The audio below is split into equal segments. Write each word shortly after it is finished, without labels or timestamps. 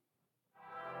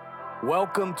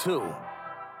Welcome to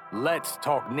Let's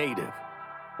Talk Native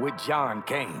with John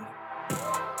Kane.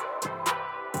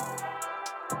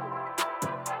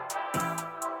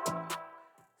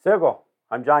 Sergo,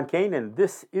 I'm John Kane, and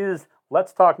this is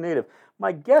Let's Talk Native.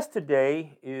 My guest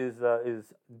today is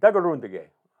Tekarontake,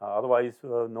 otherwise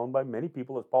known by many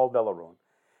people as Paul Delaronde,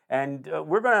 and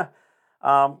we're gonna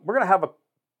have a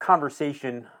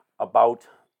conversation about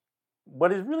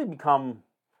what has really become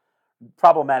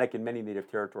problematic in many Native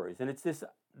territories, and it's this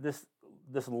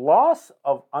loss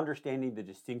of understanding the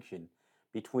distinction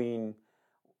between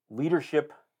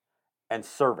leadership and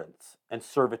servants and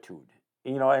servitude.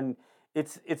 And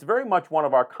it's very much one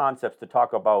of our concepts to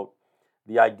talk about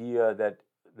the idea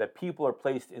that people are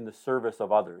placed in the service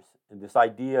of others, and this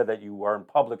idea that you are in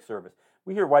public service.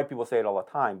 We hear white people say it all the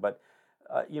time, but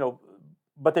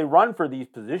but they run for these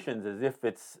positions as if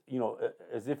it's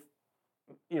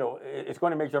it's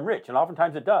going to make them rich, and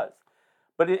oftentimes it does.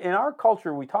 But in our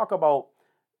culture, we talk about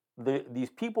these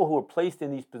people who are placed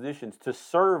in these positions to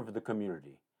serve the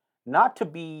community, not to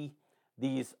be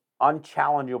these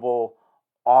unchallengeable,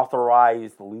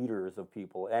 authorized leaders of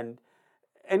people. And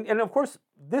of course,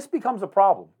 this becomes a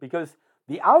problem because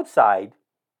the outside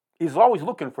is always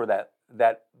looking for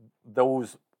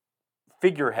those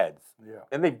figureheads. Yeah.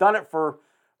 And they've done it for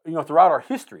throughout our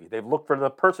history. They've looked for the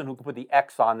person who can put the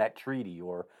X on that treaty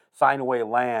or sign away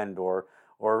land or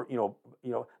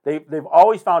they've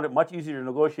always found it much easier to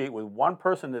negotiate with one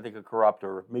person that they could corrupt,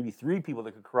 or maybe three people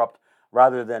that could corrupt,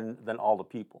 rather than all the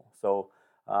people. So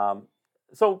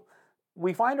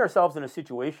we find ourselves in a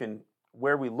situation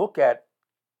where we look at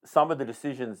some of the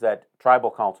decisions that tribal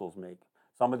councils make,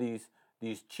 some of these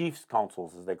chiefs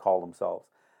councils, as they call themselves,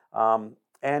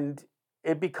 and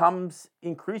it becomes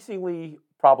increasingly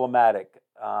problematic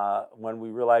when we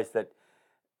realize that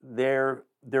they're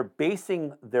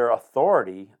basing their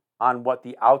authority on what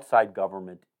the outside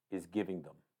government is giving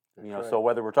them. Right. So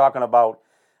whether we're talking about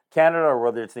Canada or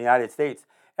whether it's the United States,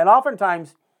 and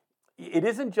oftentimes it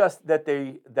isn't just that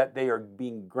they are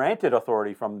being granted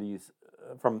authority from these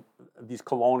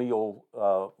colonial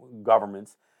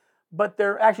governments, but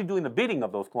they're actually doing the bidding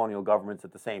of those colonial governments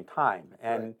at the same time.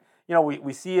 And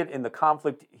we see it in the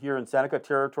conflict here in Seneca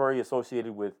Territory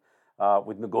associated with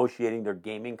negotiating their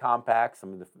gaming compacts. I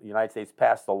mean, the United States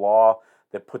passed a law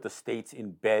that put the states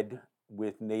in bed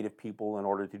with Native people in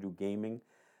order to do gaming,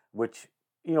 which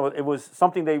it was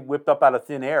something they whipped up out of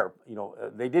thin air.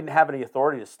 They didn't have any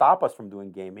authority to stop us from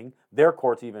doing gaming. Their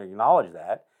courts even acknowledged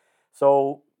that.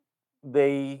 So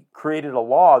they created a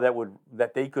law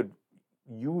that they could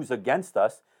use against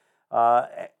us.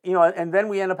 And then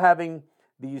we end up having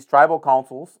these tribal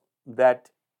councils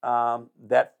that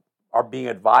are being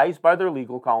advised by their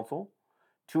legal counsel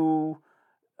to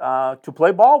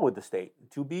play ball with the state,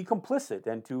 to be complicit,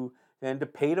 and to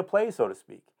pay to play, so to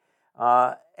speak.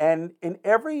 And in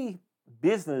every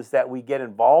business that we get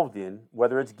involved in,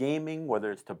 whether it's gaming,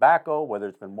 whether it's tobacco, whether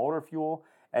it's been motor fuel,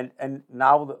 and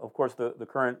now of course the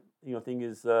current thing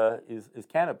is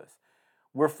cannabis,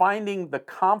 we're finding the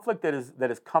conflict that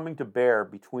is coming to bear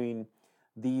between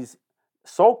these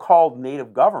so-called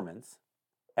Native governments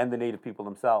and the Native people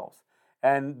themselves.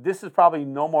 And this is probably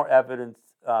no more evidence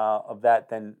of that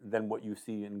than what you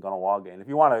see in Kahnawake. And if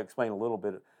you want to explain a little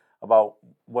bit about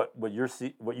what you're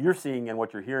seeing and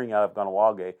what you're hearing out of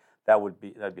Kahnawake,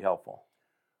 that'd be helpful.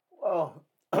 Well,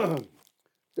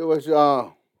 there was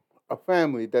a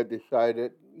family that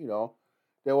decided,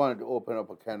 they wanted to open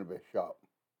up a cannabis shop,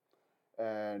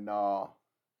 and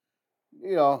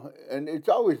and it's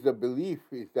always the belief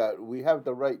is that we have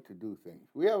the right to do things.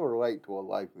 We have a right to a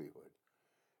livelihood,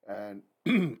 and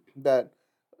that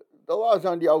the laws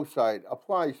on the outside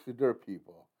applies to their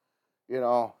people,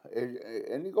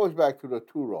 and it goes back to the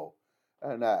Turo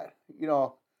and that, the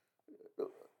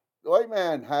white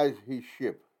man has his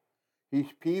ship, his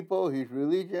people, his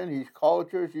religion, his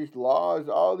cultures, his laws,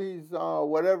 all these,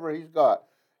 whatever he's got,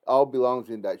 all belongs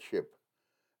in that ship.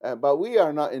 But we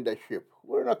are not in that ship.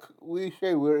 We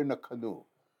say we're in a canoe.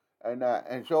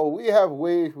 And so we have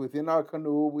ways within our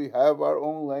canoe. We have our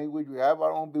own language. We have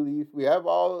our own beliefs. We have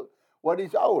all what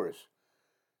is ours.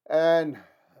 And,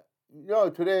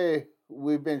 today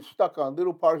we've been stuck on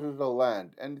little parcels of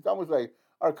land. And it's almost like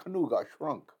our canoe got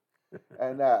shrunk.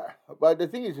 But the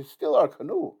thing is, it's still our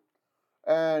canoe.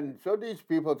 And so these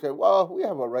people say, well, we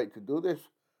have a right to do this.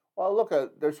 Well, look,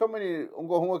 there's so many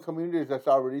Ungohunga communities that's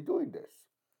already doing this.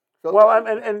 So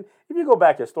and if you go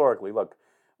back historically, look,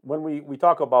 when we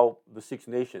talk about the Six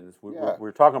Nations,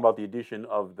 we're talking about the addition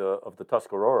of the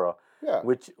Tuscarora,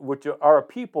 which are a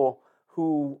people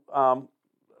who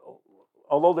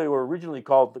although they were originally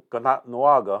called the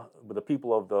Ganatnoaga, the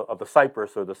people of the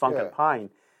cypress or the sunken pine,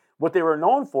 what they were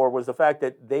known for was the fact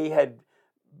that they had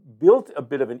built a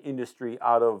bit of an industry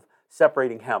out of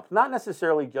separating hemp, not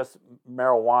necessarily just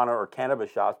marijuana or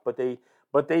cannabis shops, but they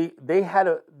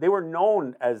were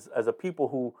known as a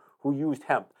people who used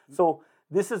hemp. So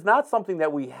this is not something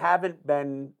that we haven't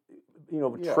been,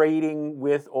 trading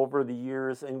with over the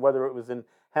years, and whether it was in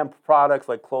hemp products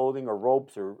like clothing or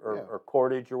ropes or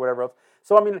cordage or whatever else.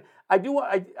 So I mean,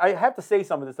 I have to say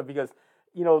some of this stuff because,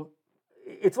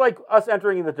 it's like us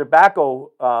entering the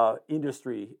tobacco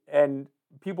industry and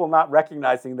people not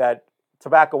recognizing that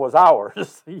tobacco was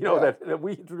ours, that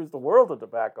we introduced the world to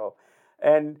tobacco.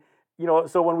 And,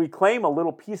 so when we claim a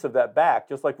little piece of that back,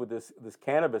 just like with this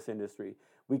cannabis industry,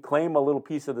 we claim a little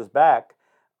piece of this back,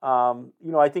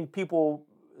 I think people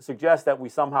suggest that we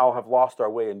somehow have lost our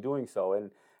way in doing so.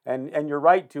 And you're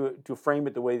right to frame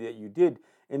it the way that you did.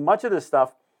 In much of this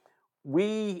stuff,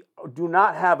 we do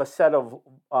not have a set of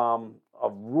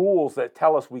rules that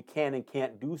tell us we can and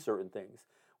can't do certain things.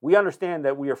 We understand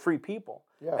that we are free people,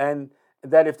 and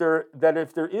that if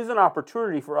there is an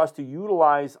opportunity for us to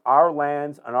utilize our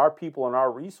lands and our people and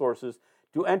our resources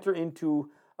to enter into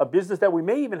a business that we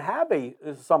may even have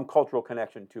some cultural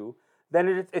connection to,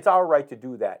 then it's our right to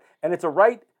do that. And it's a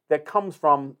right that comes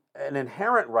from an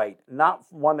inherent right, not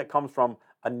one that comes from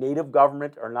a native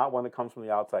government or not one that comes from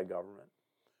the outside government.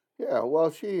 Yeah, well,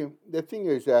 the thing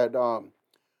is that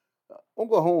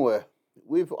Oklahoma,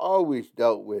 we've always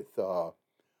dealt with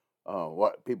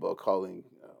what people are calling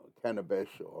cannabis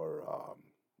or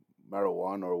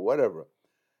marijuana or whatever.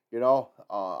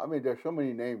 There's so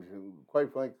many names, and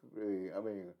quite frankly,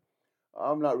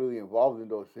 I'm not really involved in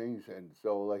those things, and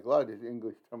so like a lot of this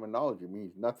English terminology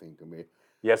means nothing to me.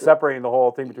 Yeah, separating the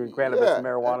whole thing between cannabis and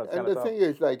marijuana. And the thing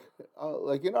is, like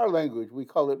in our language, we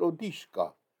call it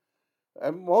odishka,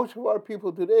 and most of our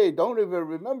people today don't even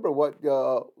remember what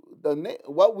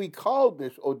what we call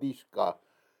this odishka,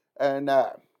 and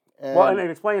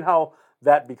explain how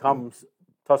that becomes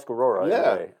Tuscarora.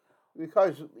 Yeah, anyway.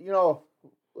 Because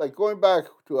like going back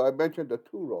to, I mentioned the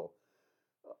Turo.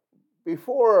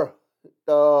 Before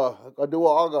the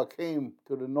Gaduaga came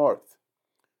to the north,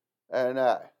 and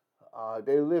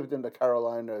they lived in the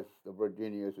Carolinas, the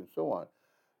Virginias, and so on.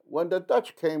 When the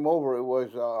Dutch came over, it was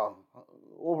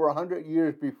over 100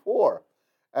 years before.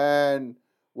 And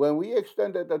when we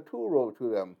extended the Turo to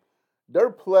them, their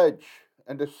pledge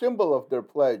and the symbol of their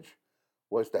pledge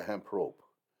was the hemp rope.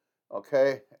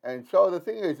 Okay? And so the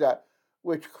thing is that,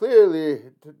 which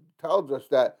clearly tells us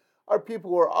that our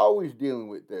people were always dealing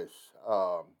with this.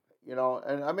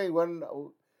 And when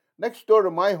next door to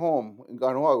my home in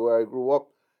Ganhuaga, where I grew up,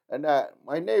 and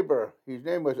my neighbor, his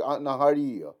name was Aunt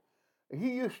Naharia,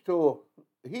 he used to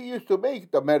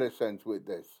make the medicines with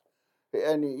this.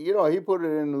 And, he put it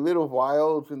in little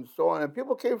vials and so on. And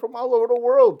people came from all over the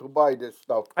world to buy this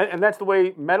stuff. And that's the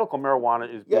way medical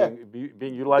marijuana is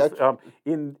being utilized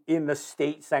in the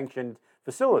state-sanctioned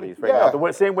facilities right now.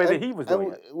 The same way that he was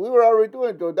doing it. We were already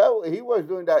doing that. He was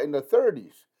doing that in the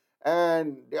 30s.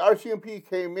 And the RCMP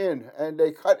came in and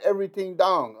they cut everything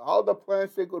down. All the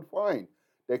plants they could find,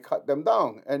 they cut them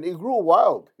down. And it grew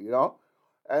wild,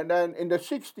 And then in the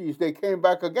 60s, they came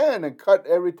back again and cut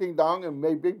everything down and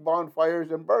made big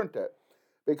bonfires and burnt it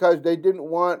because they didn't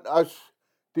want us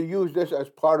to use this as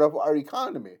part of our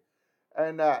economy.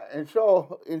 And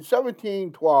so in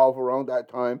 1712, around that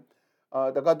time,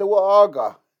 the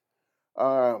Gaduaga,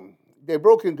 they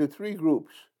broke into three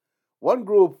groups. One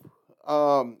group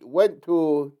went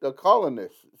to the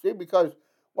colonists, because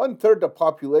 1/3 the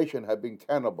population had been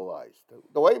cannibalized.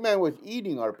 The white man was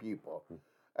eating our people.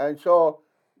 And so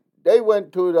they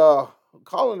went to the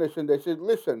colonists and they said,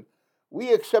 listen,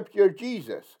 we accept your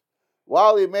Jesus.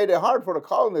 Well, it made it hard for the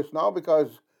colonists now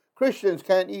because Christians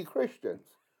can't eat Christians.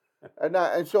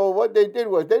 And so what they did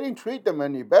was they didn't treat them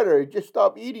any better. They just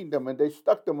stopped eating them and they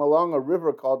stuck them along a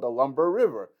river called the Lumber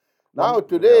River. Now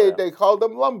today they call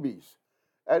them Lumbies.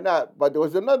 But there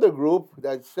was another group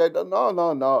that said,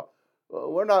 no,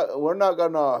 we're not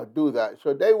gonna do that.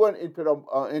 So they went into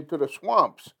the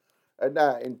swamps. And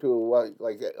into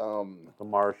the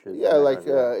marshes. Yeah,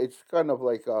 it's kind of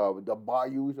like the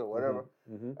bayous or whatever.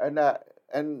 Mm-hmm.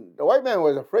 And the white man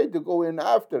was afraid to go in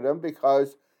after them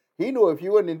because he knew if he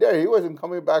went in there, he wasn't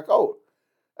coming back out.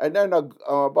 And then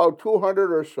about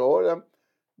 200 or so of them,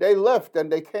 they left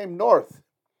and they came north,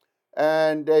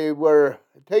 and they were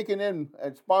taken in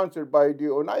and sponsored by the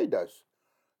Oneidas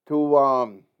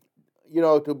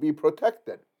to be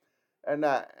protected,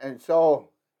 and so.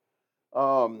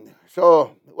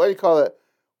 So what do you call it?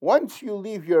 Once you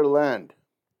leave your land,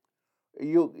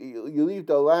 you leave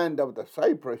the land of the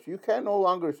Cyprus, you can no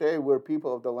longer say we're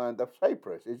people of the land of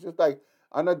Cyprus. It's just like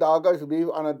Onondagas leave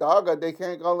Onondaga, they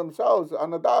can't call themselves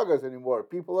Onondagas anymore,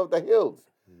 people of the hills.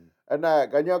 And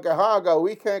Ganyakahaga,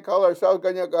 we can't call ourselves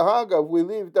Ganyakahaga if we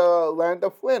leave the land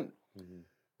of Flint.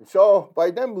 So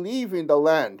by them leaving the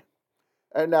land,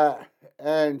 and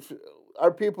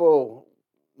our people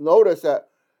noticed that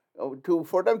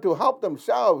for them to help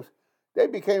themselves, they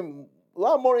became a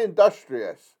lot more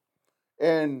industrious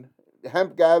in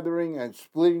hemp gathering and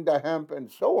splitting the hemp and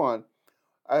so on,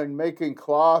 and making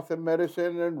cloth and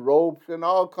medicine and ropes and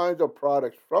all kinds of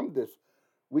products from this.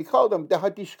 We call them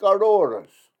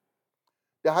dehatiscaroras.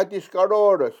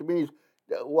 Dehatiscaroras means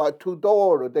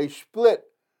tudor, they split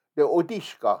the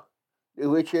odishka,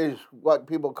 which is what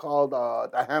people call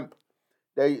the hemp.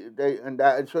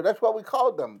 And so that's what we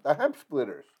called them, the hemp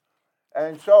splitters.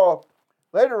 And so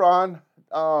later on,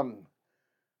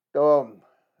 the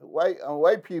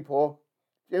white people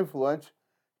influence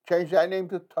changed that name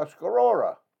to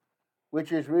Tuscarora,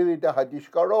 which is really the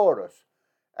Hadishcaroras.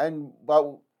 And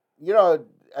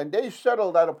they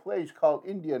settled at a place called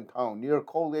Indian Town near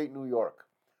Cold Lake, New York,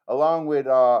 along with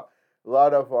a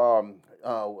lot of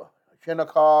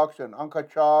Shinnecox and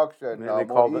Uncachocks and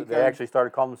they actually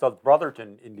started calling themselves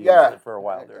Brotherton Indians for a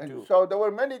while there too. So there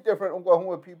were many different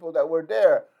Oklahoma people that were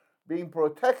there, being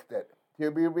protected,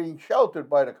 being sheltered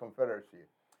by the Confederacy,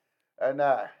 and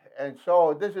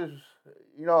so this is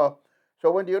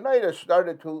so when the United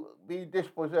started to be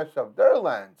dispossessed of their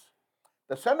lands,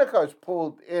 the Senecas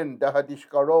pulled in the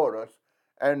Hadishcaroras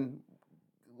and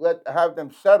have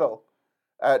them settle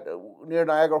near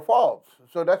Niagara Falls.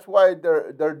 So that's why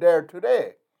they're there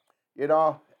today,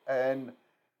 and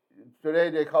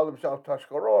today they call themselves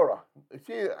Tuscarora.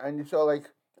 See, and so I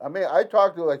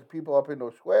talked to people up in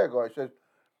Oswego. I said,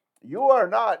 you are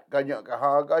not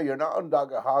Ganyakahaga, you're not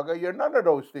Ondagahaga, you're none of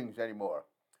those things anymore.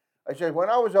 I said, when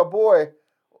I was a boy,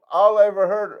 all I ever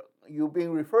heard you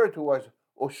being referred to was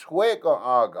Oswego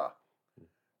Aga.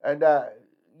 And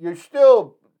you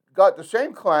still got the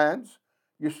same clans,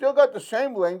 you still got the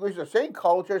same language, the same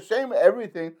culture, same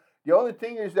everything. The only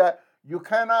thing is that you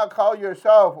cannot call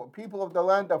yourself people of the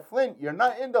land of Flint. You're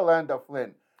not in the land of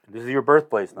Flint. This is your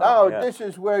birthplace now. No, this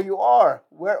is where you are,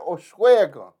 where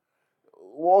Oswego.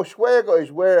 Oswego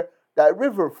is where that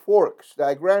river forks,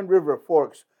 that Grand River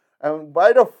forks. And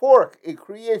by the fork, it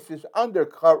creates this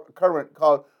undercurrent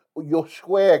called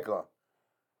Oswego.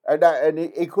 And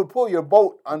it could pull your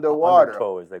boat underwater. Under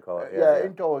tow, as they call it. Yeah,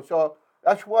 in tow. So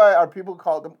that's why our people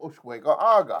call them Oswego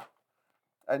Aga.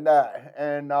 And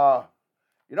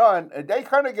they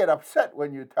kind of get upset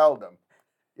when you tell them,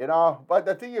 But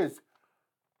the thing is,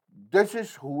 this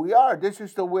is who we are. This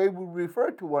is the way we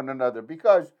refer to one another.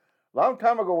 Because a long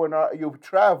time ago when you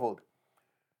traveled,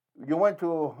 you went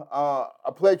to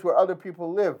a place where other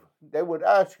people live, they would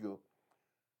ask you,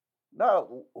 not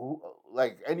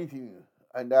like anything,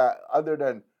 and other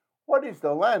than, what is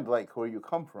the land like where you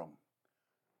come from?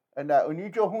 And and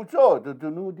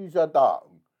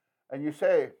you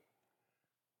say,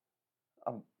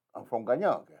 I'm from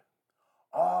Ganyake.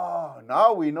 Oh,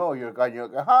 now we know you're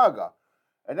Ganyakahaga.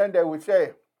 And then they would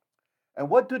say, and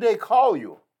what do they call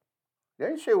you? They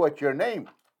didn't say what's your name.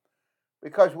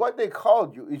 Because what they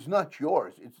called you is not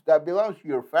yours. That belongs to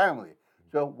your family.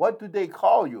 So what do they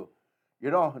call you? You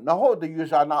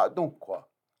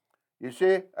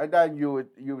see? And then you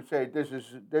would say, this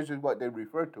is what they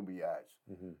refer to me as.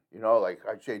 Mm-hmm. Like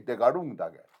I'd say,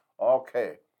 Tekarontake.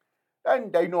 Okay.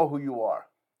 Then they know who you are.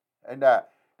 And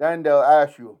then they'll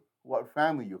ask you what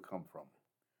family you come from.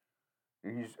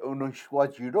 And you say,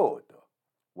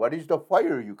 what is the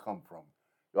fire you come from?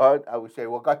 I would say,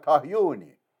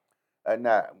 Wakatahiyoni. And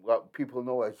what people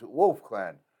know as Wolf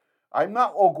Clan. I'm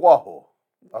not Oguaho,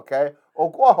 okay?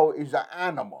 Oguaho is an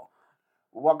animal.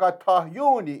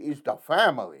 Wakatahiyoni is the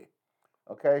family,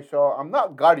 okay? So I'm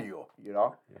not Gario,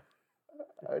 Yeah.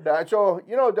 So,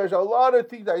 there's a lot of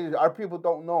things that our people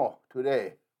don't know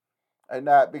today. And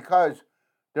because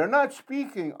they're not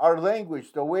speaking our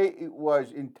language the way it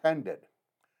was intended.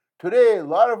 Today, a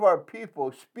lot of our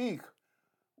people speak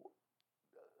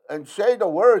and say the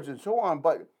words and so on,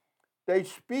 but they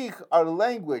speak our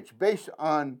language based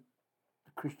on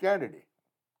Christianity.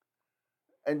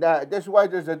 And that's why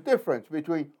there's a difference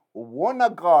between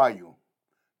Wanagayu,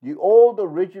 the old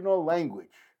original language,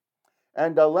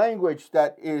 and the language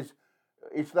that it's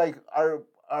like our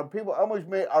people almost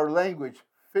made our language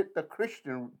fit the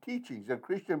Christian teachings and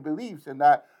Christian beliefs and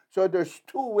that. So there's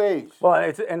two ways. Well,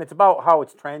 it's about how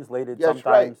it's translated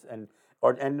sometimes,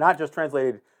 right. and not just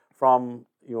translated from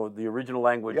the original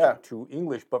language to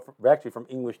English, but actually from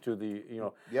English to the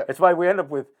It's why we end up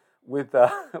with with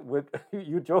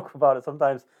you joke about it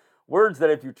sometimes. Words that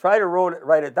if you try to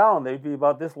write it down, they'd be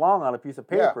about this long on a piece of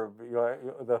paper.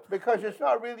 Because it's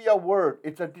not really a word;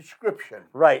 it's a description.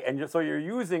 Right, and so you're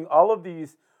using all of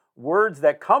these words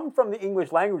that come from the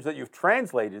English language that you've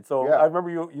translated. So I remember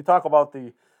you talk about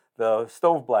the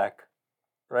stove black,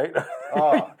 right?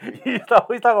 You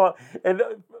always talk about, and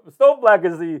stove black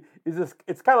is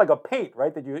it's kind of like a paint,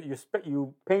 right? That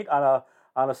you paint on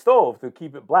a stove to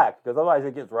keep it black, because otherwise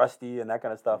it gets rusty and that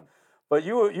kind of stuff. But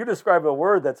you describe a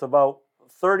word that's about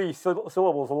 30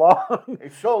 syllables long.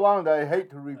 It's so long that I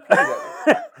hate to repeat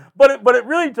it. but it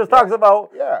really just talks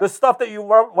about the stuff that you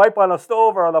wipe on a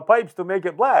stove or on the pipes to make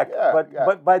it black.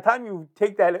 But by the time you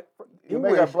take that you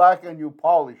English, make it black and you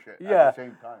polish it at the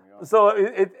same time. So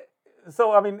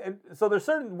there's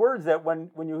certain words that when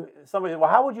somebody, well,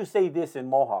 how would you say this in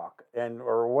Mohawk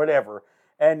or whatever,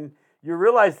 and you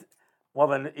realize, well,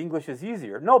 then English is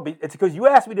easier. No, it's because you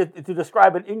asked me to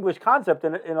describe an English concept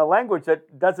in a language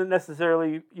that doesn't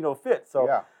necessarily fit.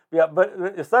 So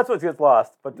but that's what gets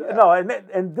lost. But no,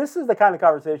 and this is the kind of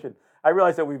conversation. I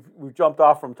realize that we've jumped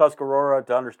off from Tuscarora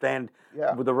to understand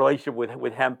with the relationship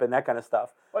with hemp and that kind of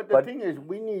stuff. But the thing is,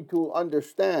 we need to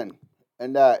understand,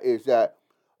 and that is that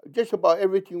just about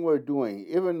everything we're doing,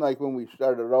 even like when we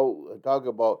started out talk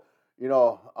about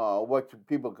what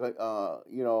people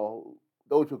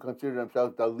those who consider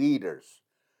themselves the leaders,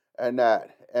 and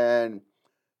the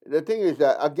thing is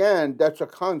that, again, that's a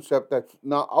concept that's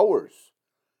not ours,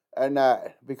 and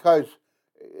because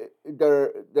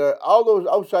all those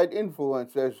outside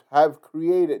influences have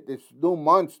created this new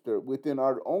monster within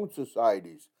our own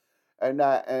societies,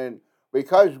 and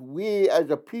because we as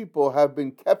a people have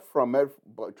been kept from it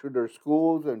through their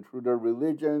schools and through their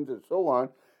religions and so on,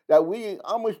 that we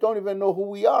almost don't even know who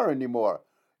we are anymore.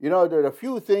 There are a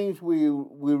few things we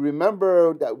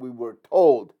remember that we were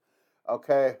told,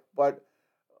 okay? But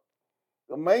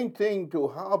the main thing to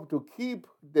help to keep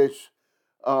this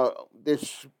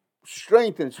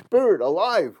strength and spirit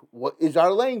alive is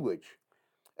our language,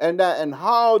 and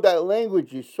how that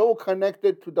language is so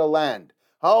connected to the land,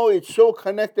 how it's so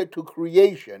connected to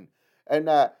creation, and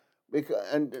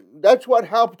that's what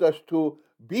helped us to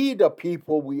be the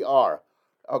people we are,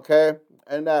 okay?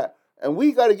 And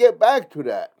we got to get back to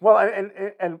that. Well,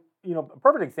 and a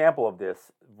perfect example of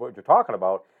this, what you're talking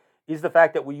about, is the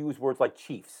fact that we use words like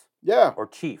chiefs. Yeah. Or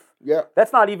chief. Yeah.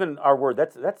 That's not even our word.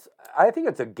 That's I think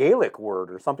it's a Gaelic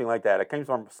word or something like that. It comes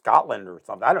from Scotland or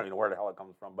something. I don't even know where the hell it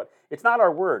comes from, but it's not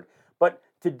our word. But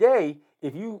today,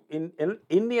 if you in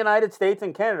the United States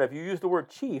and Canada, if you use the word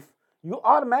chief, you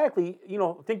automatically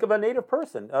think of a native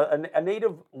person, a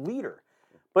native leader.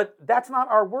 But that's not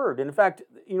our word. And in fact,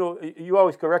 you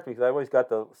always correct me because I always got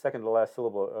the second to last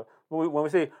syllable. When we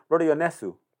say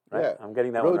Rodianesu, right? Yeah. I'm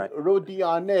getting that one right.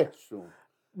 Rodianesu.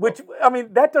 Which,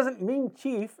 that doesn't mean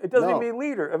chief. It doesn't mean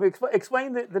leader.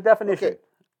 Explain the definition. Okay.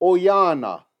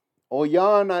 Oyana.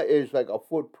 Oyana is like a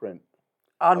footprint.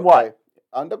 On what?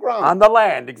 On the ground. On the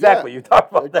land, exactly. You talked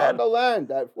about that. On the land,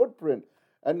 that footprint.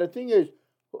 And the thing is,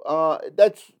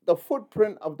 that's the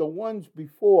footprint of the ones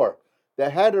before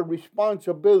that had a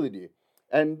responsibility,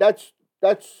 and that's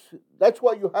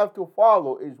what you have to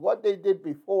follow, is what they did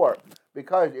before,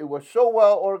 because it was so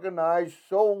well organized,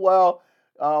 so well,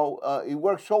 it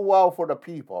worked so well for the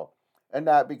people, and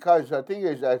that because the thing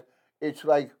is that it's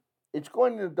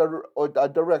going in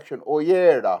the direction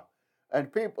oyera,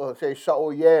 and people say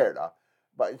saoyera,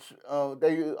 but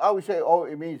they always say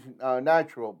it means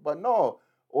natural, but no,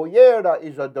 oyera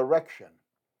is a direction.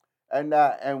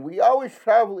 And we always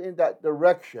travel in that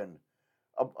direction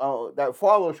that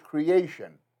follows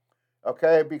creation,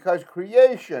 okay? Because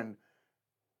creation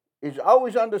is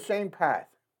always on the same path,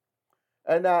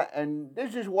 and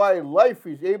this is why life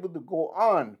is able to go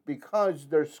on, because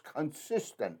there's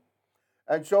consistent.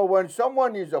 And so when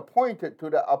someone is appointed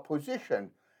to a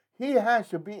position, he has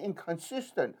to be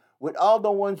inconsistent with all the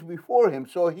ones before him.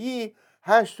 So he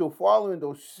has to follow in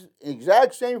those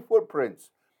exact same footprints,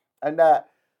 and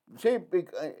see,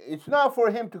 it's not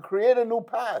for him to create a new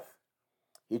path.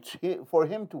 It's for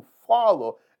him to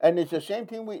follow. And it's the same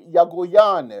thing with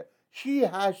Yagoyane. She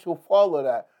has to follow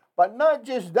that. But not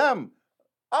just them.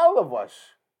 All of us.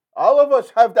 All of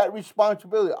us have that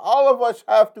responsibility. All of us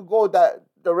have to go that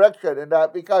direction, and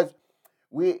that because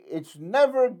it's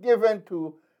never given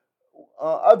to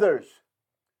others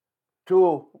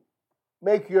to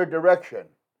make your direction.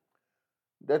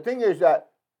 The thing is that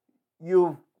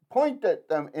you pointed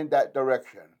them in that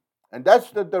direction, and that's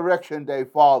the direction they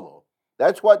follow.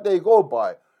 That's what they go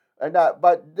by,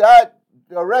 but that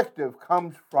directive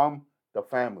comes from the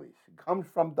families. It comes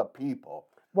from the people.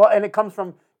 Well, and it comes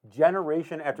from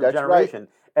generation after generation.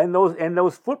 and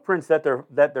those footprints that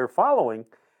they're following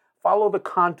follow the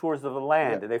contours of the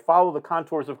land, and they follow the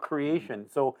contours of creation.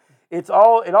 So it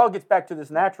all gets back to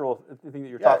this natural thing that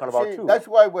you're talking about too. That's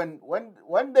why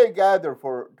when they gather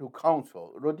to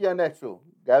council, Rodianesu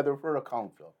gather for a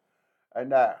council,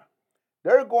 and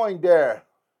they're going there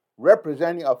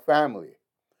representing a family,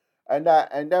 and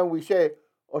then we say,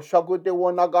 "Oshagute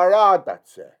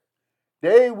wonagaradatse."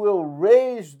 They will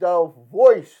raise the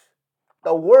voice,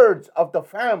 the words of the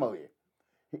family.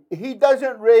 He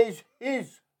doesn't raise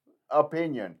his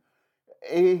opinion.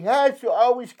 He has to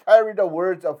always carry the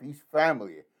words of his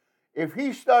family. If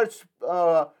he starts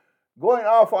going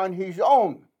off on his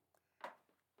own,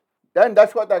 then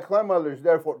that's what that clan is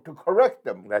there for, to correct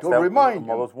them, to remind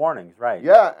him. All those warnings, right?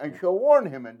 Yeah, and she'll warn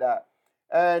him in that.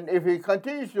 And if he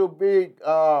continues to be,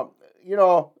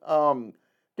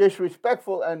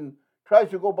 disrespectful and tries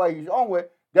to go by his own way,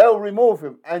 they'll remove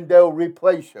him and they'll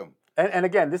replace him. And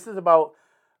again, this is about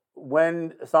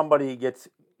when somebody gets,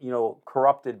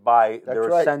 corrupted by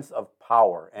their sense of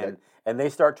power, and they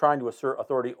start trying to assert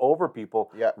authority over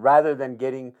people rather than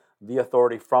getting the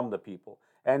authority from the people.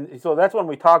 And so that's when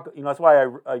we talk. That's why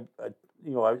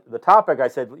the topic I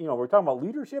said, we're talking about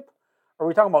leadership, or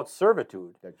we're talking about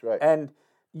servitude. That's right. And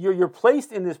you're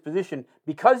placed in this position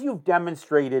because you've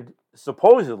demonstrated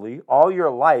supposedly all your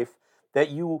life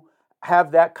that you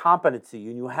have that competency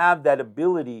and you have that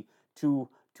ability to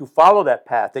follow that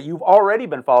path, that you've already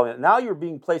been following it. Now you're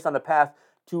being placed on the path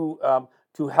to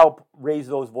help raise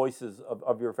those voices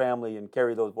of your family and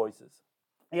carry those voices.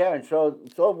 Yeah, and so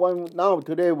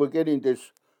today we're getting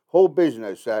this whole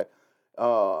business that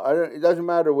it doesn't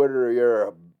matter whether you're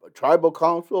a tribal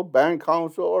council, band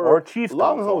council, or chief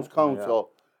longhouse council,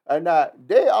 and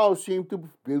they all seem to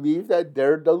believe that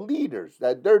they're the leaders,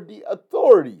 that they're the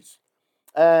authorities.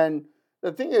 And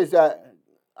the thing is that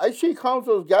I see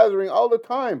councils gathering all the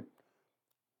time,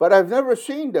 but I've never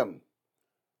seen them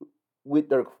with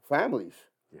their families.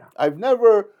 Yeah. I've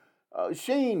never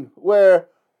seen where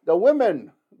the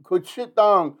women could sit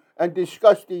down and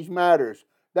discuss these matters,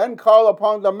 then call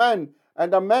upon the men,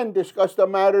 and the men discuss the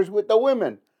matters with the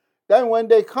women. Then when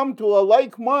they come to a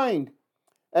like mind,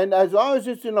 and as long as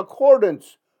it's in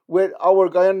accordance with our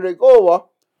Gayanregowa,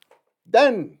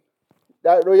 then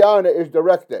that Royana is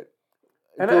directed.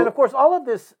 And of course, all of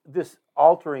this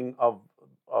altering of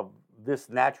this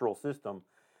natural system,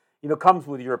 comes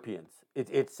with Europeans.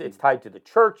 It's tied to the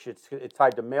church. It's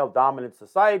tied to male dominant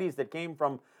societies that came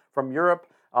from Europe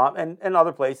and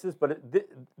other places. But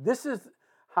this is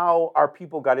how our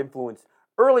people got influenced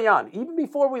early on, even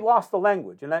before we lost the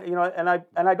language.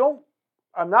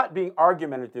 I'm not being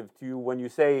argumentative to you when you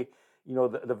say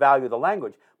the value of the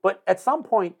language. But at some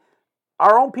point,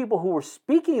 our own people who were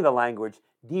speaking the language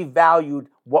devalued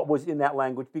what was in that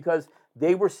language because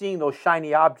they were seeing those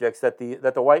shiny objects that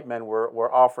the white men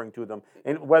were offering to them,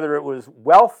 and whether it was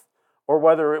wealth or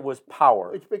whether it was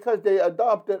power. It's because they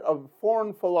adopted a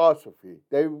foreign philosophy.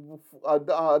 They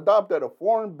adopted a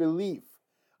foreign belief,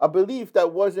 a belief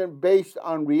that wasn't based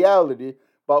on reality,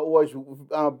 but was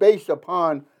based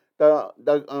upon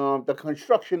the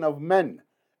construction of men,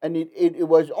 and it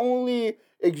was only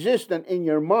existent in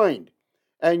your mind,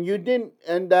 and you didn't,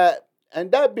 and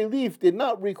that belief did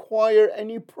not require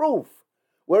any proof.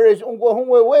 Whereas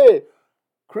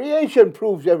creation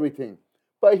proves everything.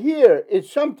 But here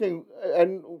it's something,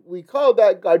 and we call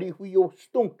that garihuyo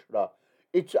stuntra.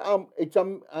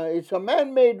 It's a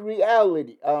man-made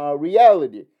reality,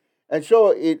 and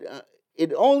so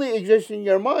it only exists in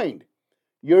your mind.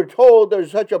 You're told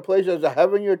there's such a place as a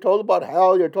heaven. You're told about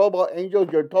hell. You're told about angels.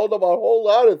 You're told about a whole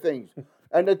lot of things.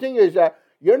 And the thing is that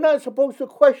you're not supposed to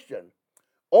question.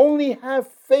 Only have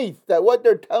faith that what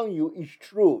they're telling you is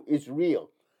true, is real.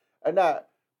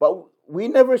 But we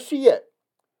never see it.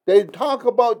 They talk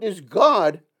about this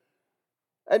God,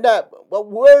 but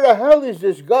where the hell is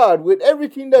this God with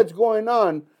everything that's going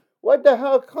on? What the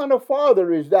hell kind of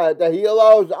father is that he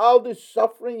allows all this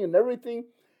suffering and everything?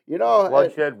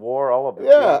 Bloodshed, war, all of it.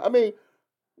 Yeah, I mean,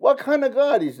 what kind of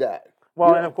God is that?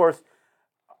 Well, and of course,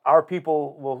 our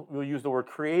people will use the word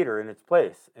creator in its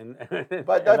place.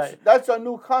 But that's a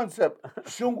new concept.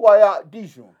 Shungwaya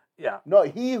Dijun. Yeah. No,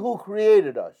 he who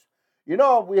created us.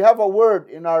 We have a word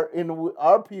in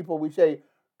our people, we say,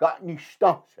 got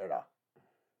nishtansera.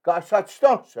 Got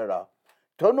satstansera.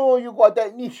 To know you got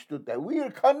that nishtute. We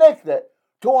are connected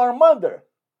to our mother.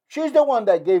 She's the one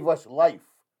that gave us life.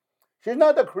 She's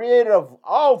not the creator of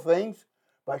all things,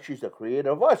 but she's the creator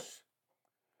of us.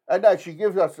 And that she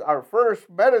gives us our first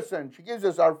medicine. She gives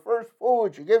us our first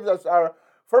food. She gives us our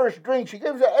first drink. She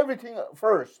gives us everything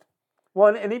first.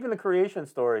 Well, and even the creation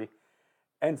story,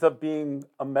 ends up being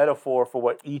a metaphor for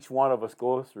what each one of us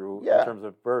goes through in terms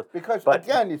of birth. Because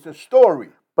again, it's a story.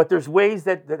 But there's ways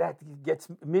that gets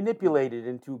manipulated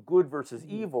into good versus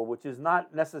evil, which is not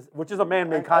which is a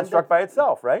man-made construct by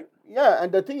itself, right? Yeah,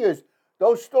 and the thing is,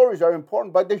 those stories are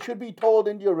important, but they should be told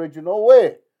in the original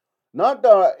way, not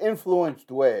the influenced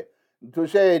way. To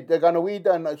say the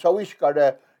Ganawida and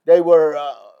Sawishka, they were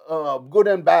good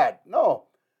and bad. No.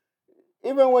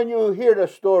 Even when you hear the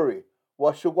story,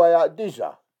 Wasugaya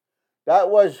Diza, that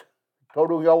was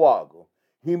Toru Yawagu.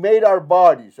 He made our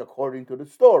bodies according to the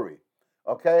story.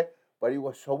 Okay? But it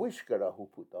was Sawishkara who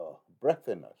put the breath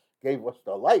in us, gave us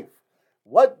the life.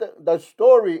 What the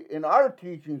story in our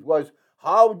teachings was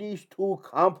how these two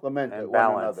complemented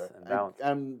one another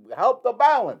and help the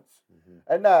balance.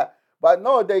 And but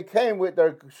no, they came with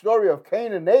their story of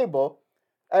Cain and Abel,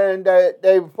 and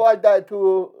they applied that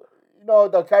to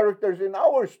the characters in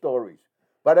our stories.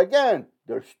 But again,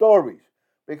 they're stories,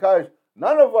 because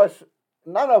none of us,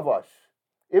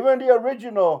 even the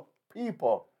original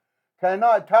people,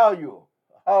 cannot tell you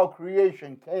how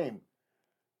creation came.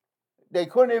 They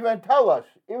couldn't even tell us,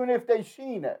 even if they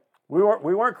seen it. We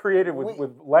weren't created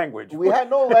with language. We had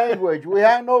no language. We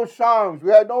had no songs.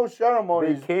 We had no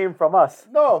ceremonies. They came from us.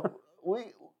 No,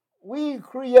 we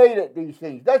created these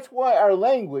things. That's why our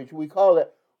language, we call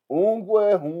it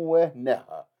Ungwe Hungwe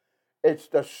Neha. It's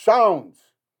the sounds,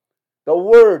 the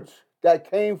words that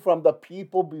came from the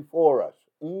people before us.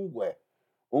 Ungwe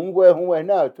Hungwe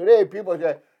Neha. Today people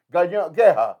say Ganyot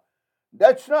Geha.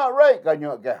 That's not right,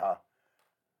 Ganyot Geha.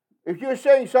 If you're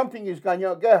saying something is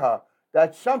Ganyot Geha,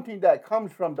 that's something that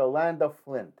comes from the land of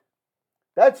Flint.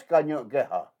 That's Ganyot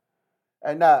Geha.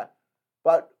 And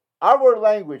but our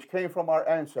language came from our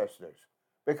ancestors,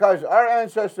 because our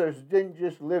ancestors didn't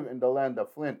just live in the land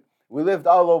of Flint. We lived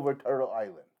all over Turtle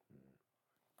Island.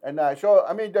 And so,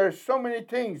 I mean, there's so many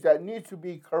things that need to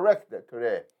be corrected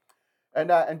today. And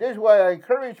this is why I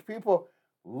encourage people,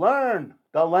 learn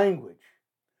the language,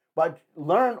 but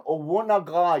learn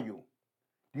Owunagayu,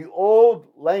 the old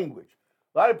language.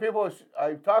 A lot of people,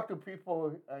 I've talked to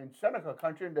people in Seneca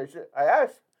country, and I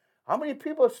asked, how many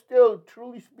people still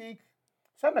truly speak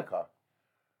Seneca?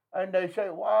 And they say,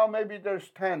 well, maybe there's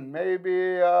 10,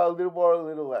 maybe a little more, a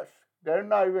little less. They're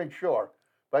not even sure,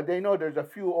 but they know there's a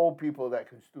few old people that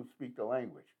can still speak the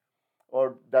language,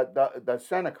 or that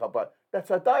Seneca, but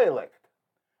that's a dialect.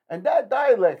 And that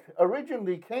dialect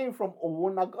originally came from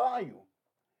Owunagayu.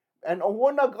 And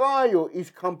Owunagayu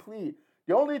is complete.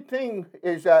 The only thing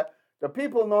is that the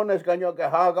people known as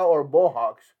Ganyokehaga or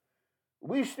Mohawks,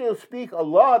 we still speak a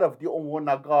lot of the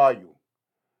Owunagayu.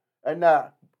 And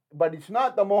but it's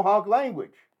not the Mohawk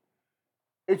language.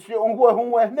 It's the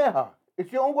Ongwehungwe Neha.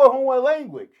 It's the Ongwehungwe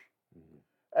language.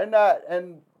 And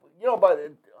but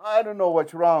I don't know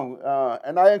what's wrong.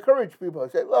 And I encourage people, I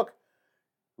say, look,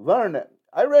 learn it.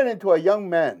 I ran into a young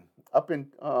man up in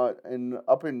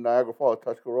Niagara Falls,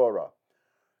 Tuscarora.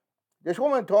 This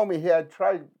woman told me he had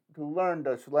tried to learn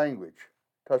this language,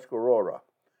 Tuscarora.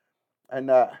 And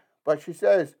but she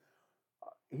says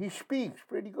he speaks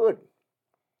pretty good,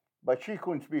 but she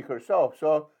couldn't speak herself.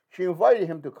 So she invited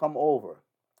him to come over.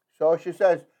 So she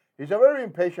says he's a very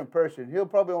impatient person. He'll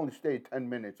probably only stay 10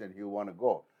 minutes and he'll want to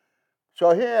go.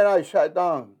 So he and I sat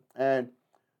down and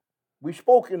we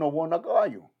spoke in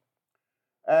Owunagayu.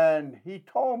 And he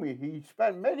told me he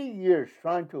spent many years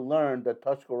trying to learn the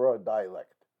Tuscarora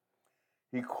dialect.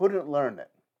 He couldn't learn it.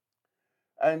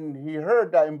 And he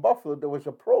heard that in Buffalo there was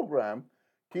a program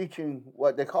teaching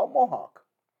what they call Mohawk.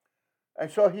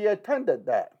 And so he attended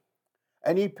that.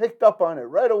 And he picked up on it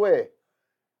right away.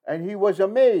 And he was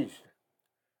amazed.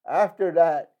 After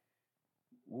that,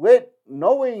 with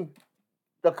knowing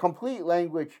the complete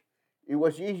language, it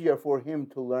was easier for him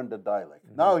to learn the dialect.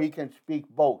 Mm-hmm. Now he can speak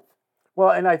both.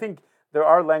 Well, and I think there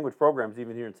are language programs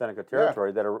even here in Seneca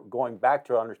Territory that are going back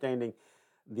to understanding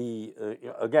the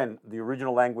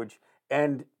original language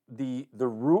and the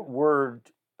root word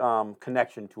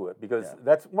connection to it, because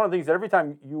that's one of the things that every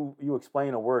time you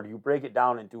explain a word, you break it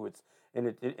down into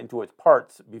its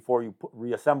parts before you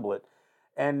reassemble it,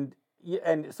 and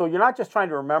so you're not just trying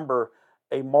to remember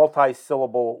a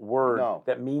multi-syllable word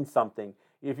that means something.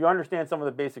 If you understand some of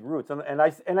the basic roots, and I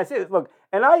say this, look,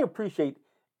 and I appreciate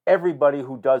everybody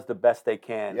who does the best they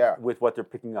can with what they're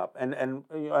picking up, and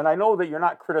I know that you're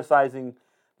not criticizing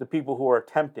the people who are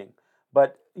attempting,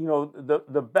 but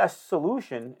the best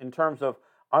solution in terms of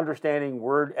understanding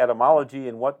word etymology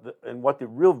and what the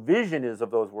real vision is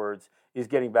of those words is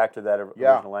getting back to that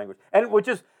original language,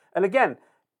 and again,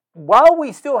 while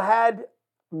we still had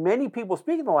many people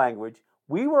speaking the language,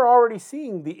 we were already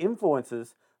seeing the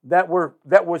influences that was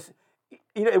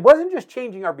it wasn't just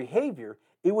changing our behavior.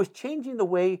 it was changing the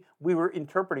way we were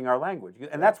interpreting our language.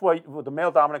 And that's why with the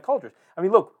male dominant cultures. I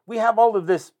mean, look, we have all of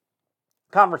this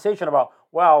conversation about,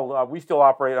 well, we still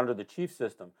operate under the chief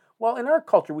system. Well, in our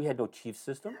culture, we had no chief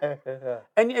system.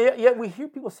 And yet we hear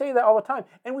people say that all the time.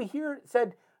 And we hear it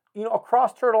said,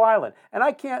 across Turtle Island. And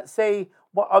I can't say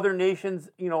what other nations,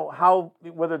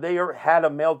 whether they had a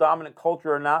male dominant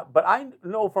culture or not. But I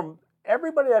know from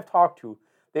everybody I've talked to,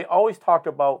 they always talked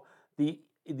about the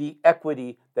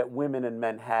equity that women and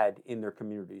men had in their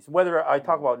communities. Whether I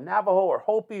talk about Navajo or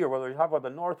Hopi, or whether I talk about the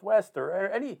Northwest or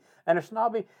any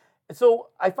Anishinaabe. So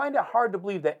I find it hard to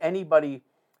believe that anybody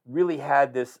really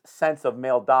had this sense of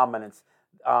male dominance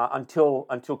until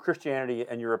Christianity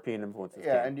and European influences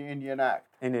came. And the Indian Act.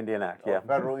 Indian Act,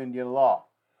 Federal Indian law.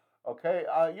 Okay,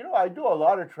 I do a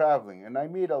lot of traveling, and I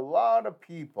meet a lot of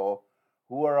people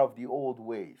who are of the old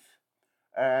ways,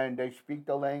 and they speak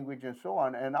the language and so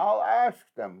on. And I'll ask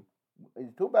them.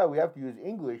 It's too bad we have to use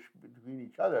English between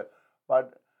each other,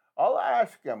 but I'll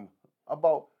ask them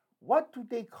about what do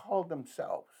they call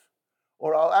themselves,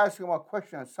 or I'll ask them a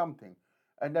question on something,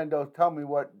 and then they'll tell me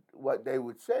what they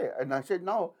would say. And I said,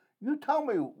 no, you tell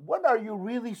me, what are you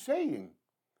really saying?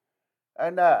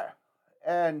 And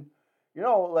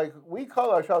like we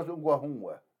call ourselves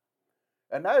Ungwahungwa.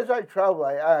 And as I travel,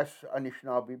 I ask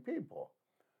Anishinaabe people,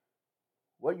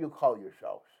 what do you call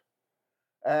yourselves?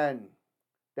 And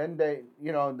then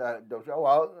they'll say,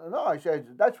 well, no, I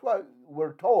said, that's what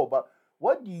we're told, but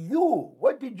what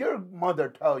did your mother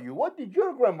tell you? What did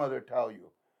your grandmother tell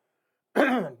you?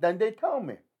 Then they tell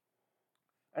me.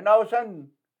 And all of a sudden,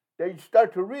 they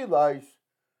start to realize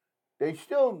they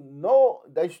still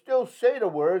say the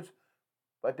words,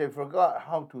 but they forgot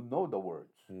how to know the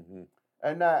words. Mm-hmm.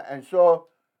 And so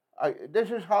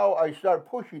this is how I start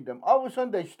pushing them. All of a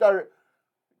sudden, they start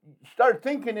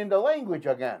thinking in the language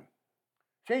again.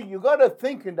 See, you got to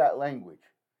think in that language.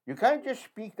 You can't just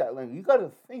speak that language. You got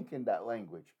to think in that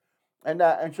language. And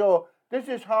so this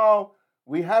is how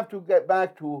we have to get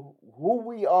back to who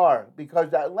we are, because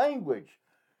that language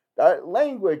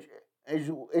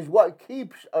is what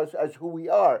keeps us as who we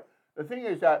are. The thing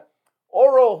is that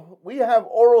we have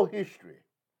oral history.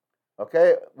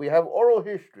 Okay? We have oral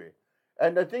history.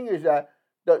 And the thing is that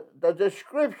the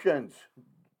descriptions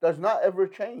does not ever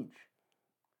change.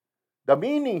 The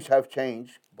meanings have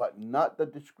changed, but not the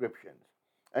descriptions.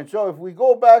 And so if we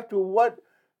go back to what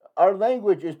our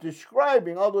language is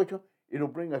describing all the way to, it'll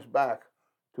bring us back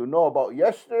to know about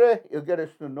yesterday, it'll get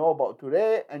us to know about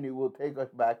today, and it will take us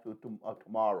back to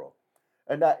tomorrow.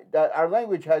 And that our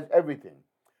language has everything.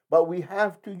 But we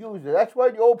have to use it. That's why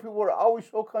the old people were always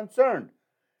so concerned.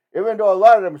 Even though a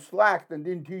lot of them slacked and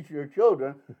didn't teach their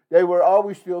children, they were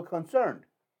always still concerned.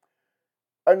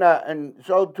 And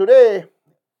so today,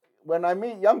 when I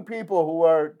meet young people who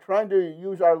are trying to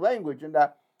use our language, and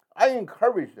that I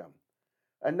encourage them,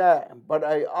 but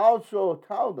I also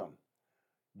tell them,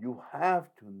 you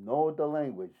have to know the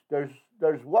language. There's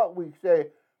what we say,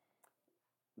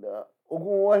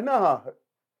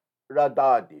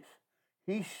 radadis.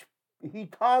 He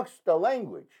talks the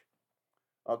language,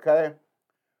 okay,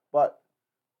 but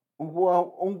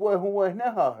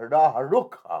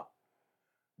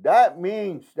that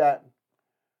means that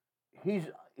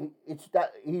he's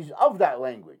of that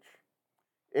language.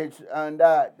 It's and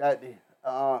that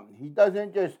he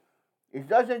doesn't just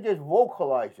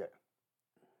vocalize it.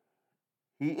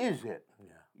 He is it.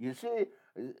 Yeah. You see,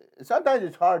 sometimes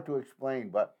it's hard to explain,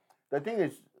 but the thing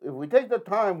is, if we take the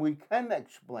time, we can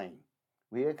explain.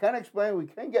 We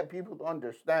can get people to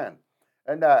understand.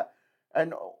 And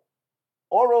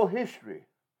oral history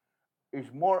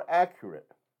is more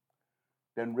accurate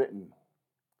than written.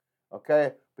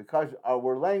 Okay? Because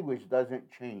our language doesn't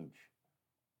change.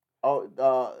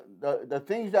 The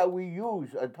things that we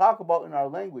use and talk about in our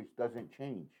language doesn't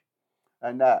change.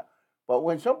 But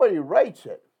when somebody writes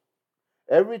it,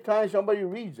 every time somebody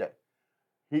reads it,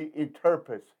 he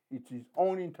interprets. It's his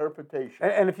own interpretation.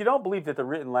 And if you don't believe that the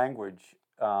written language,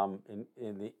 in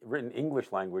the written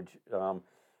English language,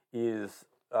 is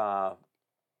not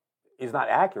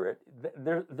accurate,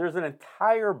 there's an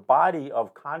entire body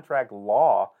of contract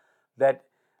law that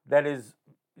is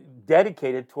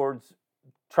dedicated towards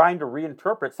trying to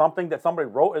reinterpret something that somebody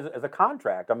wrote as a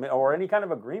contract, or any kind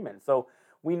of agreement. So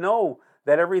we know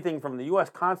that everything from the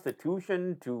U.S.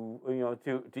 Constitution to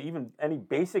even any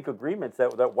basic agreements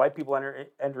that white people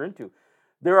enter into,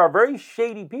 there are very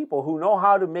shady people who know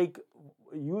how to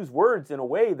use words in a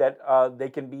way that they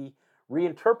can be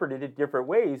reinterpreted in different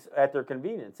ways at their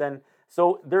convenience. And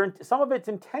so some of it's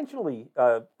intentionally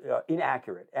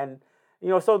inaccurate. And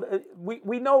So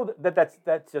we know that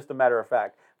that's just a matter of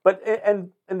fact. But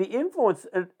and the influence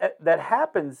that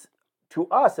happens to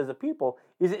us as a people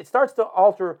is it starts to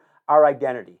alter our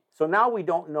identity. So now we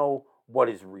don't know what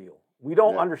is real. We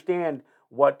don't understand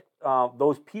what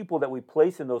those people that we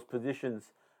place in those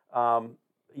positions,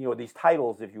 these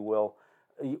titles, if you will,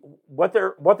 what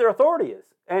their authority is,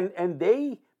 and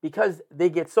they, because they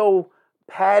get so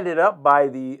padded up by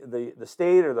the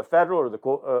state or the federal or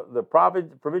the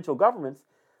provincial governments,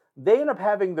 they end up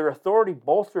having their authority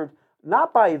bolstered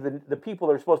not by the people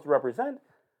they're supposed to represent,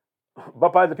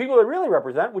 but by the people they really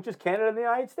represent, which is Canada and the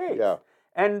United States. Yeah.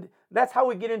 And that's how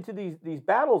we get into these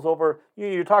battles over.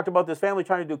 You talked about this family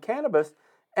trying to do cannabis,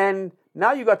 and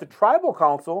now you got the tribal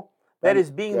council that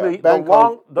is being the band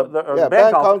council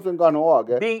in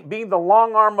Ganawag, being the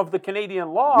long arm of the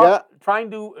Canadian law,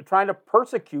 trying to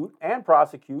persecute and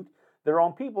prosecute their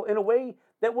own people in a way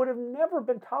that would have never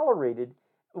been tolerated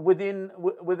within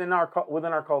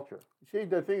our culture. See,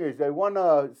 the thing is, they want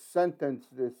to sentence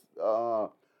this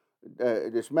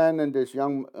this man and this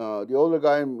the older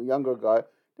guy and younger guy.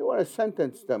 They want to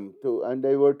sentence them to, and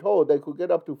they were told they could get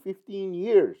up to 15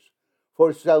 years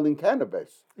for selling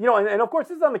cannabis. And of course,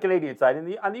 this is on the Canadian side. On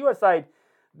the U.S. side,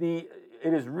 it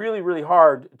is really, really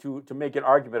hard to make an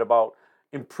argument about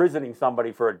imprisoning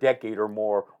somebody for a decade or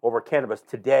more over cannabis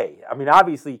today. I mean,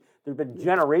 obviously, there have been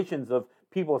generations of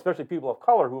people, especially people of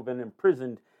color, who have been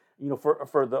imprisoned,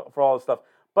 for all this stuff.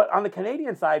 But on the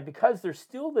Canadian side, because there's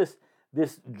still this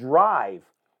drive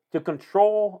to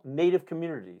control Native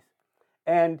communities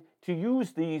and to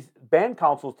use these band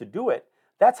councils to do it,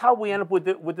 that's how we end up with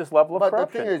this level of corruption.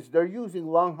 But the thing is, they're using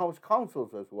longhouse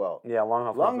councils as well. Yeah,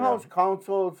 longhouse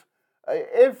councils.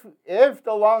 If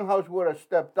the longhouse would have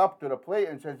stepped up to the plate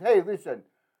and says, "Hey, listen,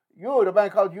 you, the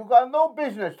band council, you got no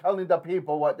business telling the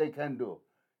people what they can do,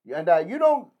 and you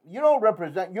don't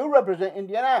represent. You represent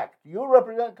Indian Act. You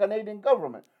represent Canadian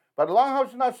government." But the longhouse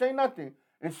is not saying nothing.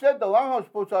 Instead, the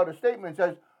longhouse puts out a statement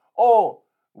and says, "Oh,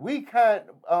 we can't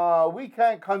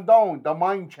condone the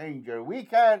mind changer. We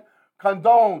can't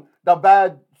condone the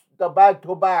bad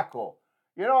tobacco."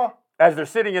 As they're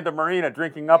sitting at the marina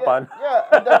drinking up on. Yeah,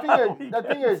 and the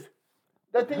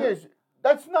thing is,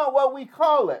 that's not what we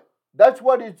call it. That's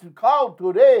what it's called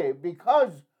today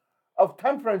because of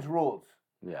temperance rules.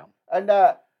 Yeah. And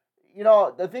the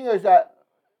thing is that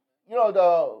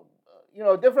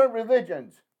different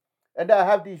religions and that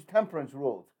have these temperance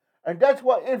rules, and that's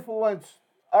what influence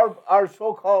our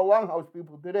so-called longhouse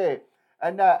people today.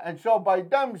 And so by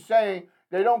them saying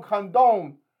they don't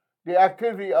condone the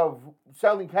activity of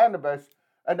selling cannabis,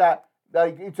 and that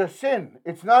it's a sin,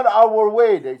 it's not our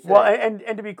way, they say. Well,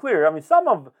 and to be clear, I mean, some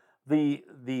of the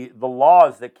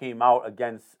laws that came out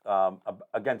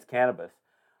against cannabis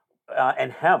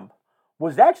and hemp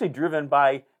was actually driven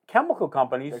by chemical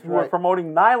companies who were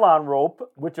promoting nylon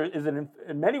rope, which in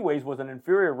many ways was an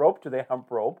inferior rope to the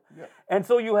hemp rope. Yeah. And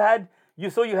so you had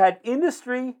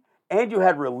industry. And you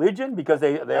had religion, because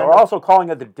they were also calling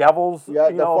it the devil's. Yeah,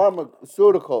 the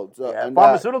pharmaceuticals.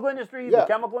 Pharmaceutical industries, the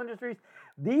chemical industries.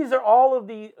 These are all of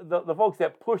the folks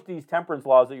that push these temperance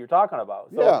laws that you're talking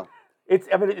about. So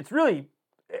it's really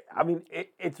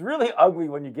ugly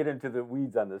when you get into the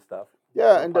weeds on this stuff.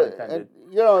 Yeah, and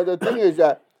the thing is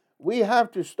that we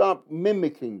have to stop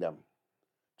mimicking them.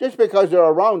 Just because they're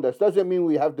around us doesn't mean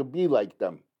we have to be like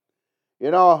them.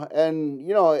 And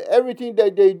everything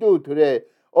that they do today.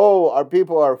 Oh, our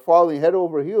people are falling head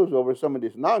over heels over some of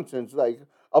this nonsense, like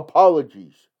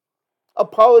apologies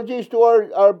to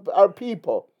our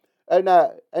people, and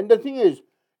the thing is,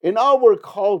 in our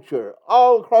culture,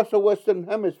 all across the Western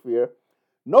Hemisphere,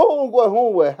 no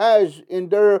one has in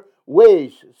their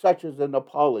ways such as an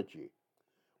apology.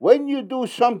 When you do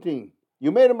something,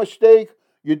 you made a mistake,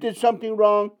 you did something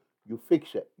wrong, you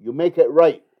fix it, you make it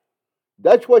right.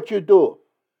 That's what you do.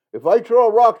 If I throw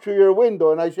a rock through your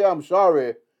window and I say, "I'm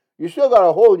sorry," you still got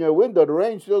a hole in your window. The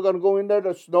rain's still going to go in there,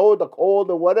 the snow, the cold,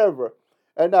 or whatever.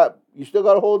 And you still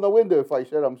got a hole in the window if I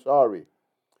said, "I'm sorry."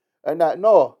 And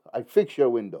no, I fix your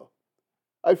window.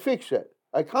 I fix it.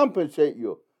 I compensate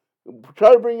you.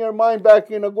 Try to bring your mind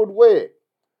back in a good way.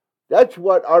 That's the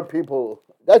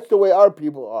way our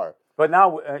people are. But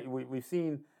now we've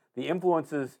seen the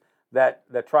influences that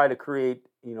try to create,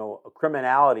 a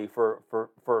criminality for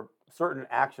certain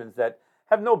actions that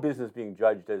have no business being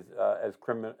judged as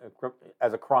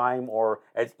a crime or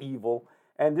as evil,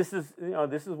 and this is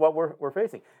what we're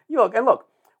facing. Look,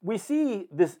 we see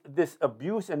this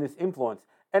abuse and this influence,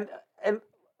 and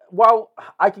while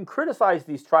I can criticize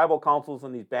these tribal councils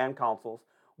and these band councils,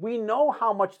 we know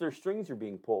how much their strings are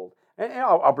being pulled, And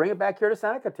I'll bring it back here to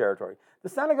Seneca territory. The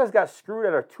Senecas got screwed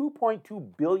out of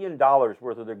 $2.2 billion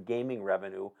worth of their gaming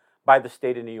revenue by the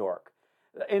state of New York.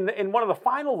 In one of the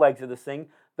final legs of this thing,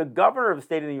 the governor of the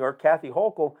state of New York, Kathy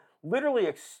Hochul, literally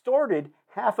extorted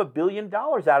 $500 million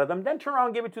out of them, then turned around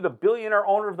and gave it to the billionaire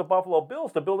owner of the Buffalo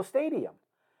Bills to build a stadium.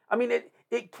 I mean,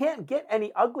 it can't get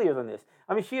any uglier than this.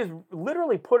 I mean, she has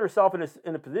literally put herself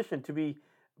in a position to be,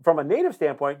 from a native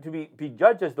standpoint, to be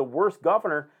judged as the worst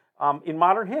governor in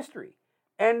modern history.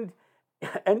 And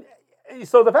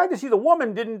so the fact that she's a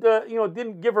woman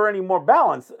didn't give her any more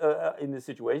balance in this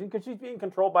situation, because she's being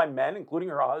controlled by men, including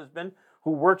her husband,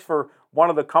 who works for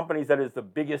one of the companies that is the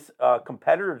biggest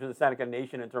competitor to the Seneca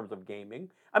Nation in terms of gaming.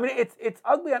 I mean, it's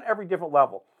ugly on every different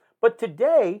level. But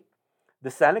today,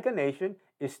 the Seneca Nation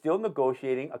is still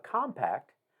negotiating a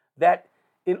compact that,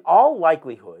 in all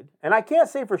likelihood, and I can't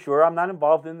say for sure, I'm not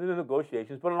involved in the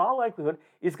negotiations, but in all likelihood,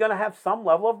 is going to have some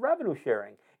level of revenue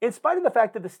sharing, in spite of the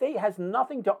fact that the state has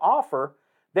nothing to offer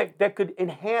that could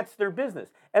enhance their business.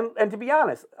 And to be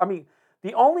honest, I mean,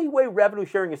 the only way revenue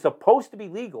sharing is supposed to be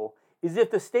legal is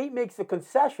if the state makes a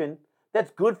concession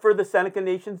that's good for the Seneca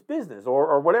Nation's business,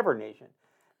 or whatever nation.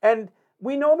 And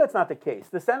we know that's not the case.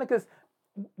 The Senecas,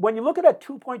 when you look at that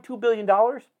 $2.2 billion,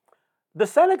 the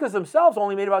Senecas themselves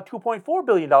only made about $2.4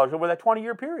 billion over that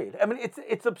 20-year period. I mean,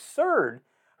 it's absurd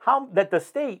how that the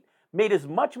state made as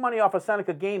much money off of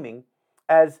Seneca gaming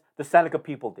as the Seneca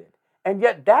people did. And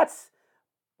yet that's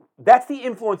the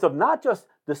influence of not just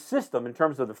the system in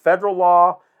terms of the federal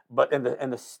law, but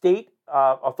and the state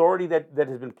authority that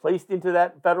has been placed into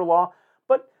that federal law.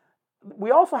 But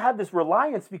we also have this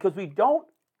reliance because we don't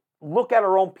look at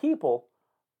our own people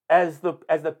as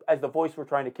the voice we're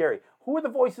trying to carry. Who are the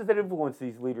voices that influence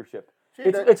these leadership?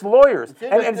 It's lawyers,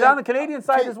 and it's on the Canadian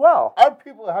side as well. Our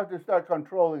people have to start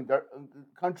controlling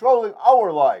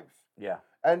our lives. Yeah.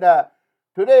 And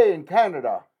today in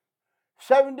Canada,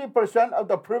 70% of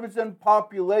the prison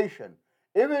population,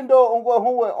 even though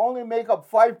Ongwahumwe only make up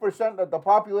 5% of the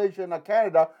population of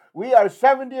Canada, we are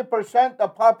 70% the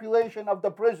population of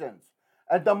the prisons,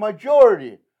 and the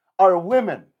majority are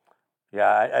women.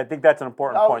 Yeah, I think that's an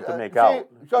important point to make out.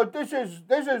 So this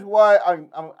is why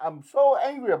I'm so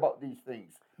angry about these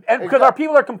things. And because our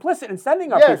people are complicit in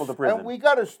sending our people to prison. And we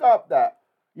got to stop that.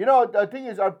 You know, the thing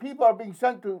is, our people are being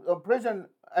sent to prison,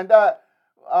 and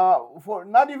for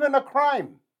not even a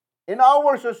crime. In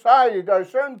our society, there are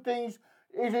certain things.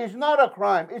 It is not a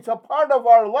crime. It's a part of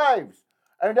our lives.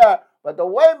 And but the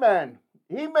white man,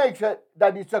 he makes it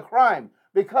that it's a crime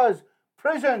because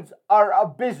prisons are a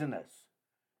business.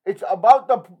 It's about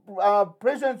the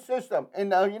prison system in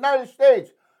the United States.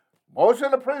 Most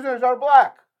of the prisoners are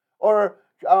black, or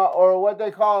what they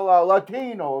call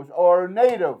Latinos, or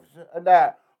natives, and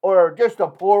that, or just the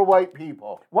poor white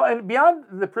people. Well, and beyond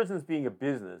the prisons being a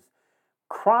business,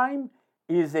 crime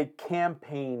is a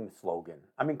campaign slogan.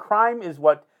 I mean, crime is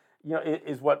what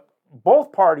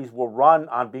both parties will run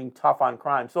on, being tough on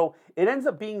crime. So it ends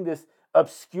up being this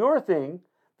obscure thing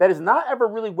that is not ever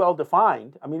really well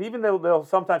defined. I mean, even though they'll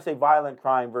sometimes say violent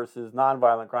crime versus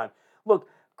nonviolent crime. Look,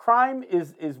 crime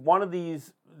is one of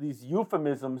these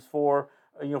euphemisms for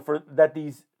that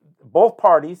these both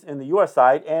parties in the U.S.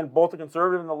 side and both the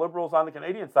conservative and the liberals on the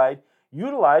Canadian side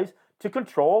utilize to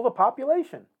control the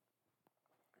population.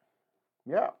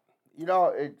 Yeah,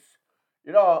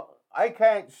 I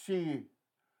can't see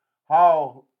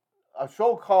how a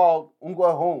so-called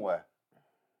Ongwahumwe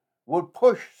would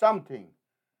push something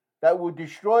that would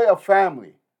destroy a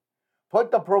family, put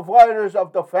the providers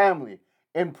of the family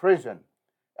in prison,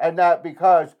 and that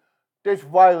because this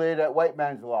violated white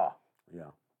man's law.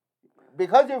 Yeah.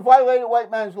 Because it violated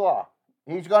white man's law,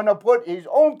 he's going to put his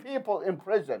own people in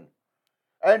prison.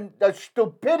 And the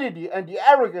stupidity and the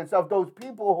arrogance of those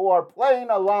people who are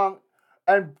playing along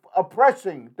and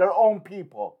oppressing their own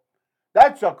people,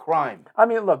 that's a crime. I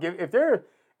mean, look, if there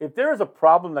is a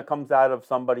problem that comes out of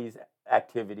somebody's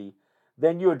activity,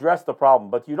 then you address the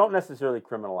problem, but you don't necessarily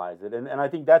criminalize it. And I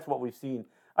think that's what we've seen.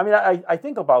 I mean, I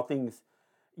think about things,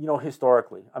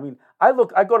 historically. I mean, I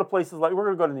go to places like, we're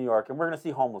going to go to New York, and we're going to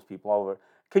see homeless people all over.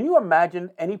 Can you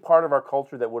imagine any part of our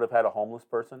culture that would have had a homeless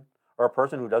person or a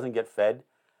person who doesn't get fed?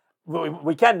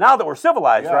 We can now that we're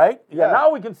civilized, right? Yeah.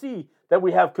 Now we can see that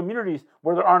we have communities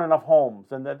where there aren't enough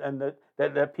homes, and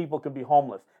that people can be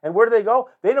homeless. And where do they go?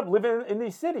 They end up living in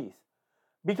these cities,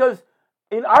 because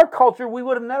in our culture, we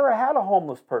would have never had a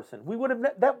homeless person.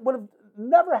 That would have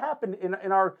never happened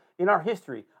in our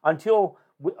history until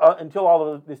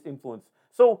all of this influence.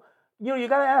 So you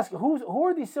got to ask, who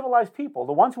are these civilized people?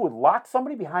 The ones who would lock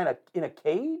somebody in a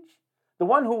cage? The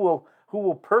one who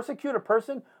will persecute a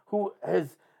person who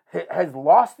has has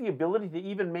lost the ability to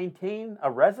even maintain a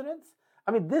residence.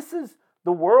 I mean, this is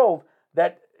the world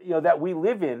that that we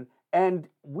live in, and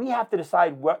we have to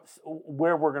decide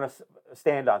where we're going to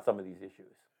stand on some of these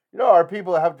issues. Our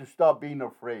people have to stop being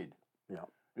afraid. Yeah,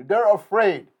 they're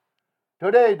afraid.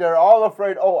 Today, they're all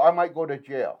afraid. Oh, I might go to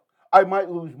jail. I might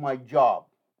lose my job.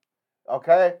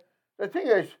 Okay. The thing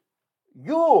is,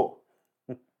 you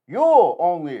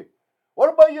only.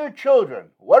 What about your children?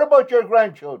 What about your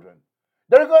grandchildren?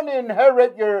 They're going to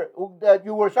inherit that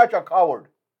you were such a coward.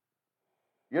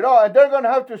 And they're going to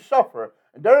have to suffer.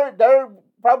 They're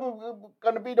probably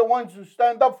going to be the ones who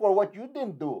stand up for what you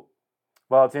didn't do.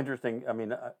 Well, it's interesting. I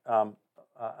mean,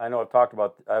 I know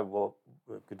I will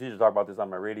continue to talk about this on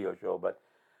my radio show, but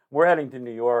we're heading to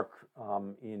New York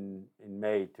in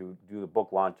May to do the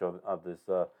book launch of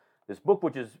this book,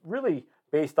 which is really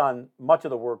based on much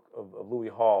of the work of Louis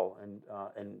Hall,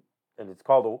 and it's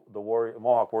called the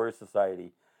Mohawk Warrior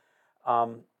Society.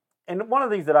 And one of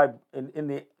the things that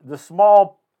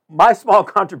my small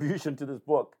contribution to this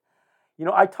book,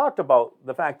 I talked about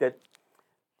the fact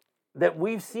that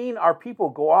we've seen our people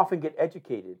go off and get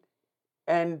educated,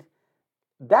 and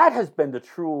that has been the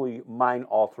truly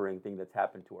mind-altering thing that's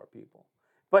happened to our people.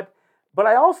 But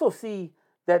I also see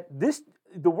that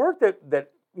the work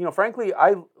that frankly,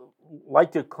 I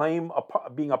like to claim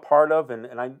being a part of,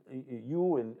 and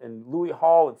you and Louis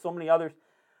Hall and so many others,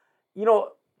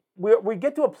 we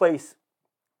get to a place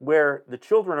where the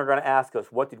children are going to ask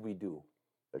us, what did we do?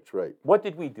 That's right. What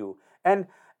did we do? And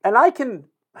I can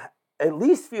at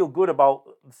least feel good about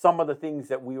some of the things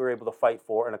that we were able to fight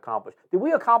for and accomplish. Did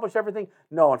we accomplish everything?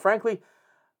 No. And frankly,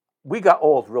 we got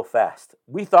old real fast.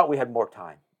 We thought we had more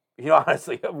time.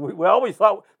 Honestly, we always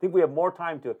think we have more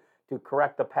time to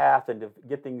correct the path and to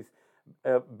get things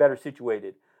better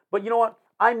situated. But you know what?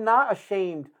 I'm not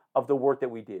ashamed of the work that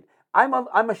we did.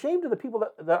 I'm ashamed of the people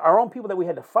our own people that we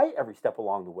had to fight every step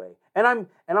along the way. And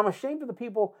I'm ashamed of the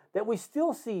people that we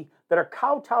still see that are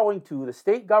kowtowing to the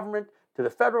state government, to the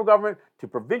federal government, to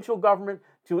provincial government,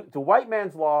 to white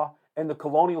man's law and the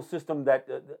colonial system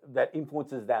that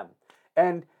influences them.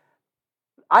 And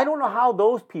I don't know how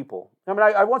those people. I mean,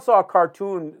 I once saw a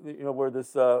cartoon, where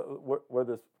this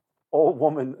old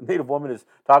woman, Native woman, is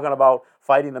talking about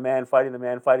fighting the man,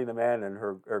 and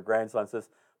her grandson says,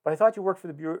 "But I thought you worked for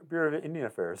the Bureau of Indian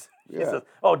Affairs." She says,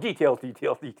 "Oh, details."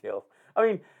 I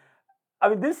mean,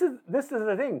 this is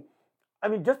the thing. I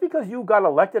mean, just because you got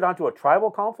elected onto a tribal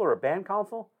council or a band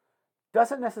council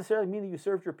doesn't necessarily mean that you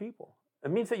served your people. It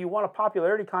means that you won a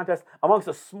popularity contest amongst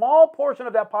a small portion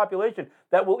of that population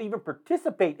that will even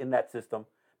participate in that system,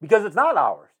 because it's not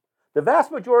ours. The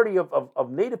vast majority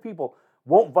of Native people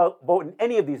won't vote in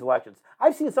any of these elections.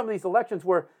 I've seen some of these elections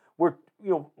where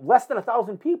less than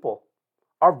 1,000 people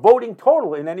are voting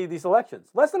total in any of these elections.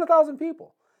 Less than 1,000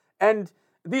 people. And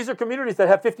these are communities that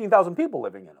have 15,000 people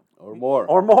living in them. Or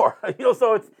more.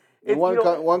 So it's in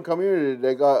one community,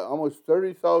 they got almost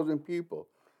 30,000 people.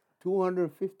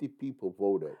 250 people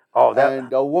voted. And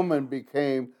the woman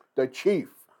became the chief.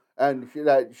 And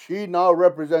she now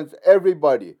represents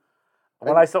everybody.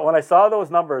 When I saw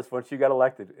those numbers when she got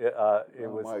elected, it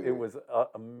was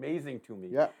amazing to me.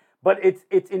 Yeah. But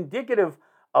it's indicative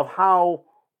of how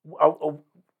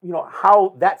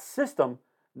how that system,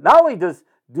 not only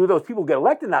do those people get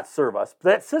elected not serve us, but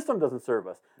that system doesn't serve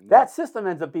us. No. That system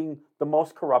ends up being the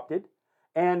most corrupted,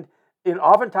 and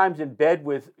oftentimes in bed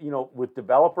with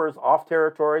developers off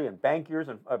territory and bankers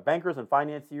and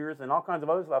financiers and all kinds of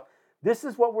other stuff. This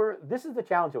is the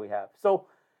challenge that we have. So,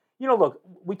 look,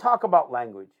 we talk about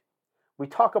language, we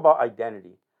talk about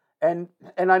identity, and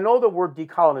I know the word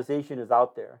decolonization is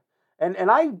out there,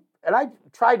 and I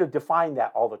try to define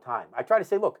that all the time. I try to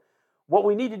say, look, what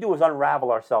we need to do is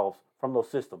unravel ourselves from those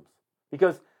systems,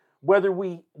 because whether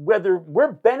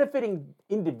we're benefiting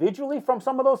individually from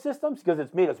some of those systems because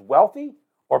it's made us wealthy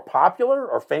or popular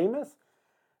or famous,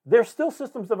 there's still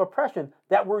systems of oppression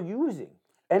that we're using.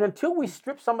 And until we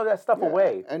strip some of that stuff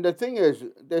away. And the thing is,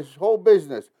 this whole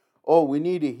business, we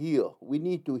need to heal. We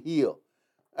need to heal.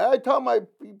 And I tell my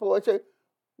people, I say,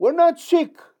 we're not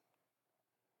sick.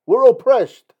 We're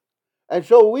oppressed. And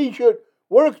so we should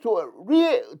work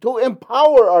to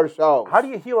empower ourselves. How do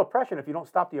you heal oppression if you don't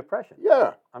stop the oppression?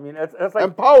 Yeah. I mean, that's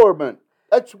like... Empowerment.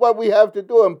 That's what we have to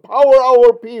do. Empower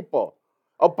our people.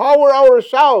 Empower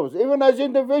ourselves, even as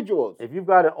individuals. If you've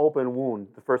got an open wound,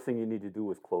 the first thing you need to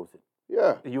do is close it.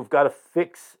 Yeah. You've got to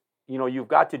fix, you've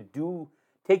got to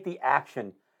take the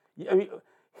action. I mean,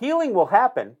 healing will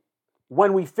happen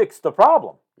when we fix the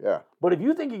problem. Yeah. But if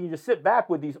you think you can just sit back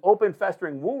with these open,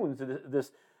 festering wounds,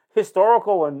 this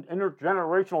historical and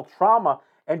intergenerational trauma,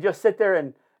 and just sit there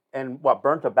and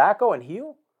burn tobacco and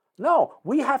heal? No,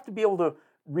 we have to be able to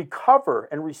recover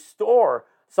and restore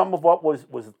some of what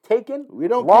was taken. We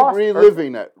don't lost, keep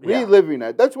reliving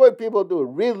it. That's what people do.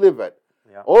 Relive it.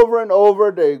 Yeah. Over and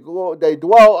over, they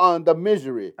dwell on the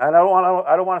misery. And I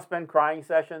don't want to spend crying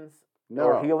sessions No.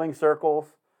 or healing circles,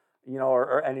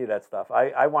 or any of that stuff.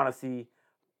 I want to see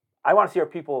our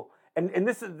people. And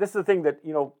this is the thing that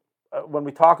when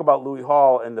we talk about Louis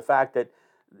Hall and the fact that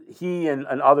he and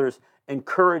others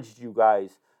encouraged you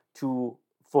guys to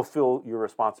fulfill your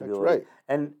responsibility. That's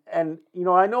right. And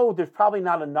I know there's probably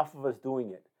not enough of us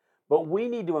doing it, but we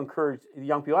need to encourage the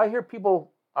young people. I hear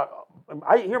people,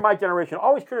 I hear my generation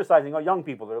always criticizing, young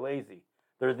people, they're lazy,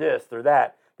 they're this, they're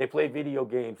that, they play video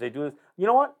games, they do this. You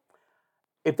know what?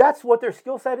 If that's what their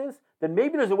skill set is, then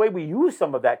maybe there's a way we use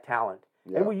some of that talent,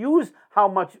 and we use how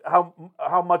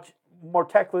much more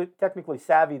technically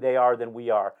savvy they are than we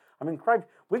are. I mean,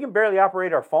 we can barely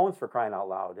operate our phones, for crying out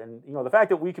loud. And the fact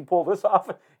that we can pull this off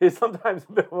is sometimes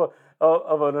a bit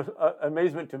of an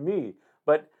amazement to me.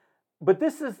 But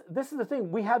this is the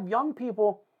thing. We have young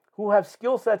people who have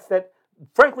skill sets that,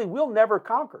 frankly, we'll never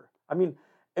conquer. I mean,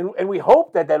 and we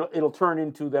hope that it'll turn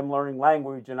into them learning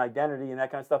language and identity and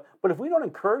that kind of stuff. But if we don't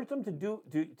encourage them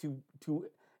to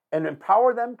and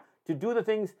empower them to do the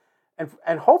things,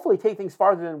 and hopefully take things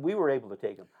farther than we were able to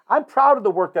take them. I'm proud of the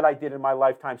work that I did in my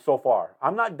lifetime so far.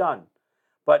 I'm not done.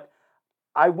 But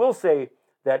I will say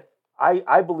that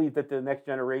I believe that the next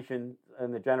generation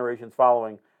and the generations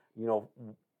following,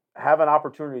 have an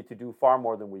opportunity to do far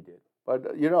more than we did. But,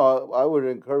 I would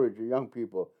encourage the young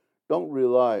people, don't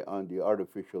rely on the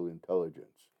artificial intelligence.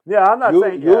 Yeah, I'm not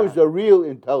saying... Use the real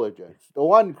intelligence, the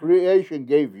one creation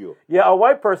gave you. Yeah, a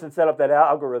white person set up that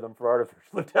algorithm for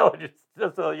artificial intelligence,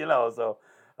 just so you know. So,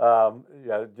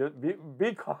 just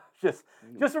be cautious.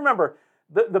 Just remember,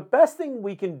 the best thing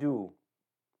we can do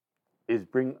is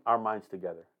bring our minds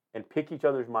together and pick each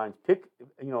other's minds.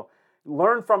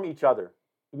 Learn from each other.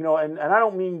 And I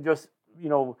don't mean just,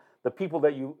 the people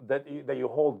that you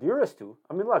hold dearest to.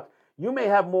 I mean, look, you may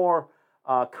have more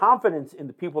confidence in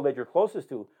the people that you're closest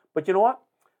to, but you know what?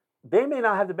 They may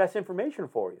not have the best information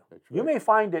for you. Right. You might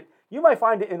find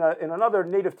it in another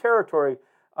native territory,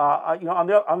 on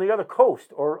the other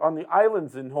coast or on the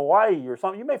islands in Hawaii or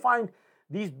something. You may find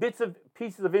these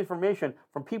pieces of information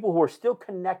from people who are still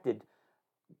connected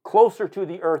closer to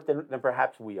the earth than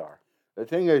perhaps we are. The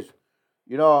thing is,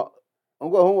 I'm going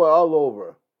all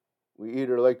over. We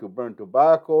either like to burn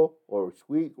tobacco or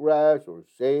sweetgrass or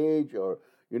sage or,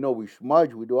 we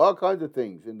smudge. We do all kinds of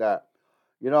things in that.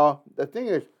 The thing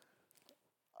is,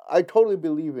 I totally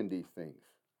believe in these things.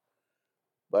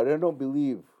 But I don't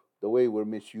believe the way we're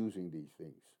misusing these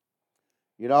things.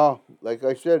 Like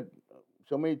I said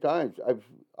so many times,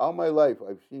 all my life,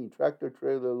 I've seen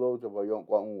tractor-trailer loads of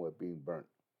ayonquaunwa being burnt.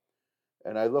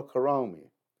 And I look around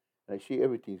me, and I see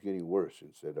everything's getting worse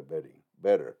instead of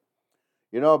better.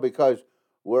 Because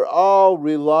we're all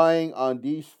relying on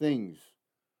these things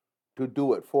to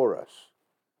do it for us.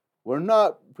 We're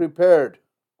not prepared.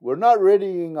 We're not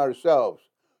readying ourselves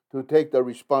to take the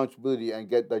responsibility and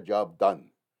get the job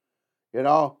done.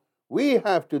 We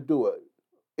have to do it.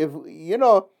 If,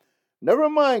 never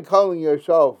mind calling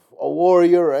yourself a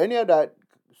warrior or any of that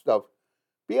stuff.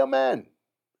 Be a man.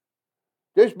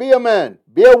 Just be a man.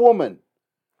 Be a woman.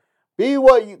 Be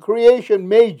what creation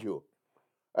made you.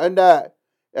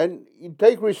 And you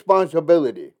take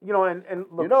responsibility. And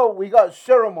look, we got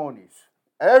ceremonies.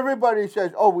 Everybody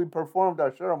says, we performed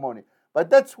our ceremony. But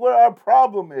that's where our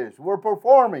problem is. We're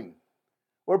performing.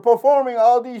 We're performing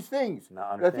all these things.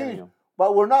 Not understanding them.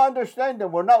 But we're not understanding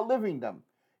them. We're not living them.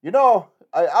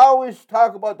 I always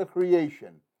talk about the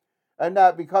creation. And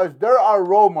that because they're our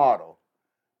role model.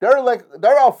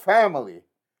 They're our family.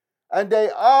 And they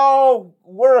all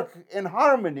work in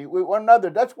harmony with one another.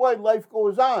 That's why life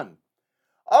goes on.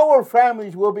 Our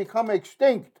families will become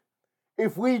extinct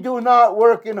if we do not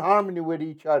work in harmony with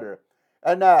each other.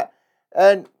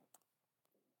 And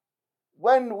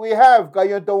when we have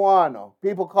Gayontoano,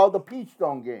 people call the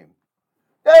Peachstone game,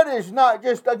 that is not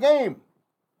just a game.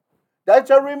 That's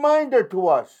a reminder to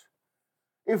us.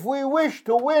 If we wish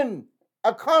to win,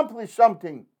 accomplish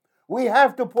something, we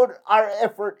have to put our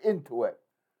effort into it.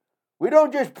 We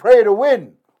don't just pray to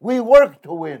win. We work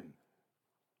to win.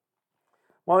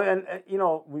 Well, and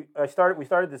we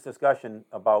started this discussion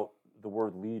about the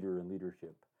word leader and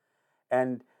leadership,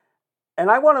 and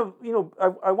I want to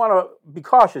I want to be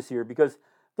cautious here because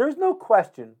there's no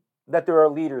question that there are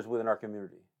leaders within our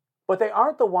community, but they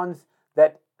aren't the ones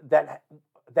that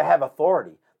have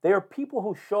authority. They are people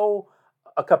who show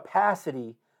a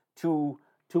capacity to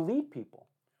lead people,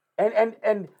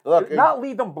 and look, not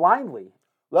lead them blindly.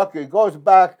 Look, it goes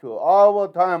back to all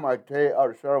the time I take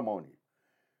our ceremony.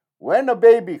 When a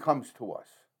baby comes to us,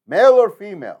 male or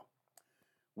female,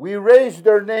 we raise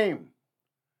their name.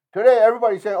 Today,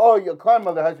 everybody's saying, "Oh, your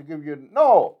grandmother has to give you."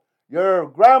 No, your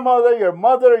grandmother, your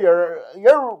mother,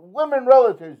 your women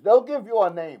relatives, they'll give you a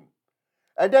name,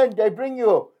 and then they bring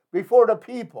you before the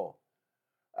people,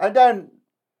 and then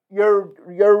you're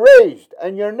raised,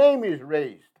 and your name is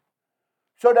raised,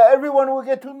 so that everyone will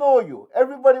get to know you.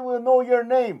 Everybody will know your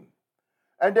name,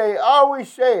 and they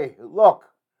always say,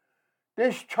 "Look,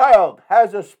 this child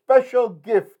has a special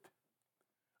gift,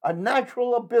 a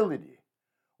natural ability.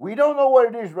 We don't know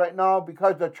what it is right now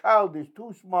because the child is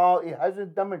too small. It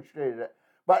hasn't demonstrated it.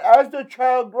 But as the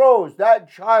child grows, that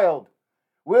child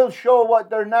will show what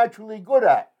they're naturally good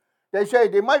at." They say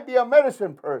they might be a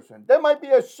medicine person. They might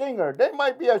be a singer. They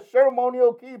might be a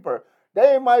ceremonial keeper.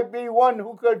 They might be one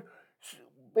who could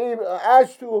be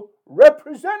asked to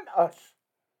represent us.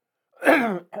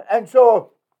 And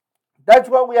so that's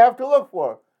what we have to look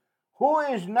for. Who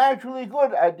is naturally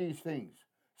good at these things?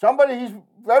 Somebody who's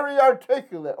very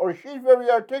articulate or she's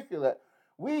very articulate.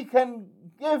 We can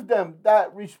give them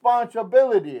that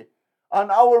responsibility on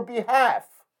our behalf,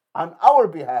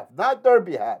 not their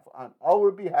behalf, on our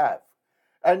behalf.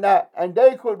 And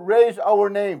they could raise our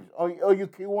names.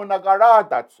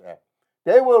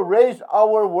 They will raise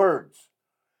our words.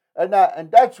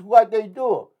 And that's what they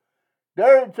do.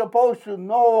 They're supposed to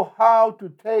know how to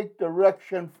take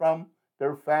direction from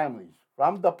their families,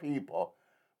 from the people.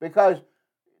 Because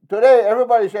today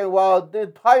everybody's saying, well, the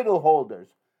title holders.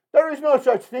 There is no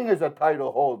such thing as a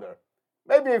title holder.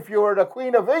 Maybe if you were the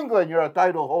Queen of England, you're a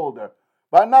title holder.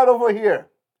 But not over here.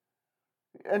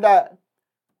 And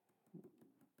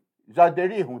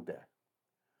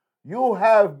you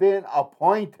have been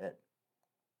appointed.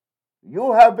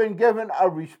 You have been given a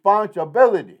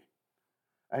responsibility.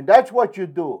 And that's what you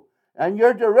do. And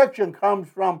your direction comes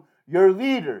from your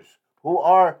leaders, who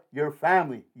are your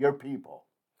family, your people.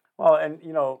 Well, and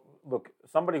look,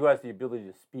 somebody who has the ability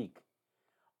to speak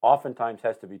oftentimes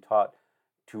has to be taught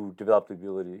to develop the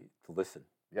ability to listen.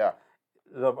 Yeah.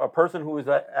 A person who is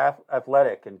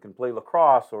athletic and can play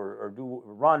lacrosse or do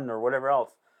run or whatever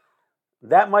else,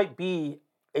 that might be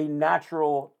a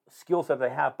natural skill set they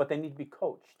have, but they need to be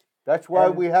coached. That's why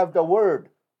we have the word.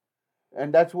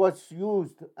 And that's what's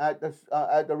used at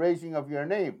the raising of your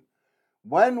name.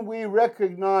 When we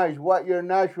recognize what your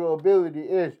natural ability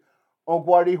is, and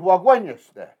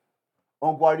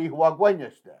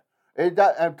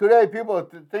today people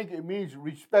think it means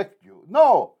respect you.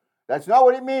 No, that's not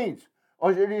what it means.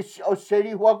 You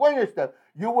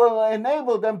will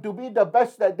enable them to be the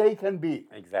best that they can be.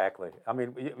 Exactly. I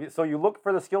mean, so you look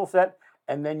for the skill set,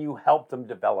 and then you help them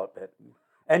develop it.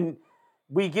 And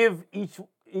we give each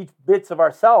bits of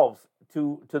ourselves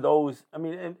to those. I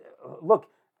mean, and look,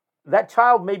 that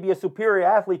child may be a superior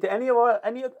athlete to any of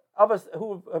us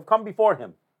who have come before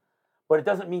him, but it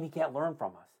doesn't mean he can't learn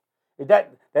from us.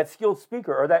 That skilled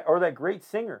speaker or that great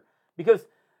singer, because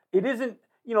it isn't.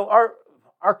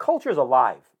 Our culture is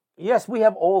alive. Yes, we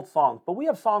have old songs, but we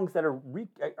have songs that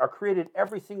are created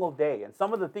every single day. And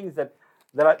some of the things that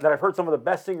I've heard some of the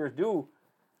best singers do,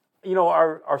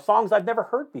 are songs I've never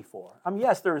heard before. I mean,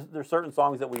 yes, there's certain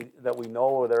songs that we know,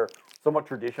 or they're somewhat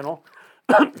traditional,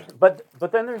 but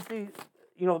then there's the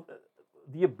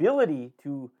ability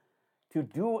to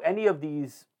do any of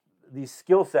these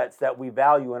skill sets that we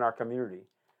value in our community.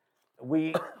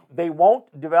 They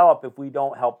won't develop if we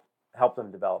don't help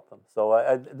them develop them.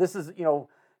 So this is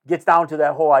gets down to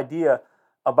that whole idea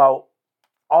about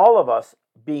all of us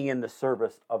being in the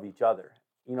service of each other.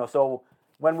 So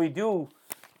when we do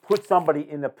put somebody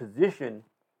in a position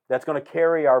that's going to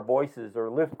carry our voices or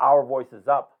lift our voices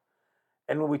up,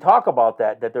 and when we talk about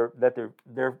that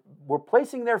we're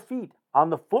placing their feet on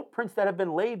the footprints that have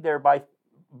been laid there by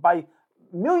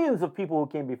millions of people who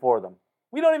came before them.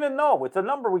 We don't even know. It's a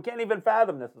number we can't even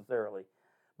fathom necessarily.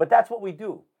 But that's what we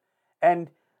do. And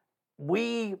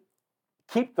we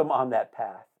keep them on that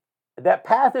path. That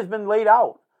path has been laid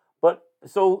out. But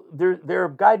so they're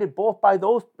guided both by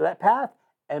that path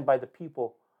and by the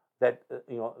people that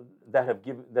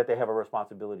that they have a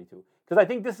responsibility to. Because I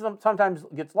think this sometimes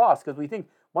gets lost, because we think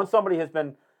once somebody has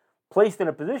been placed in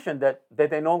a position that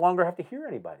they no longer have to hear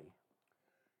anybody.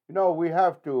 We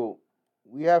have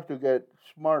to get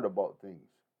smart about things,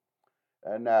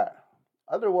 and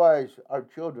otherwise our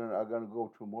children are going to go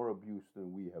through more abuse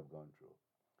than we have gone through.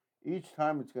 Each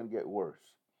time it's going to get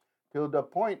worse, till the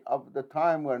point of the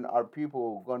time when our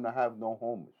people are going to have no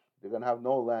homes. They're going to have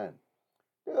no land.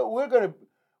 We're going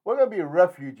to be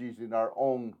refugees in our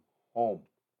own home.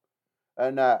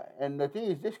 And the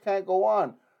thing is, this can't go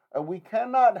on. And we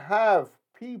cannot have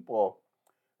people,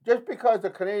 just because the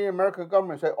Canadian American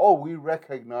government say, oh, we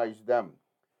recognize them.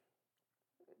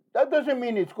 That doesn't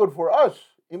mean it's good for us.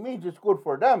 It means it's good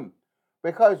for them.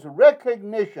 Because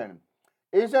recognition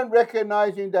isn't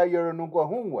recognizing that you're a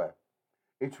Nungwahungwe.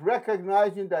 It's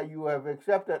recognizing that you have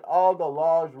accepted all the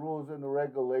laws, rules, and the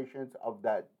regulations of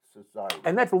that society.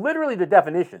 And that's literally the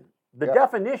definition. The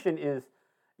definition is,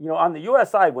 on the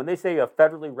U.S. side, when they say a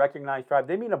federally recognized tribe,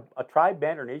 they mean a tribe,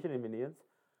 band, or nation of Indians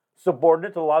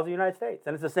subordinate to the laws of the United States.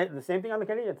 And it's the same thing on the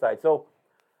Canadian side. So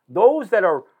those that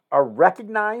are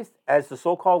recognized as the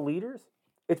so-called leaders,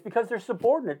 it's because they're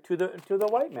subordinate to the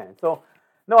white man. So,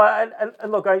 no,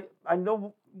 and look, I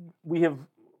know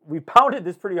we pounded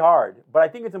this pretty hard, but I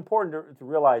think it's important to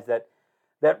realize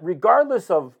that regardless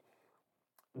of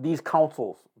these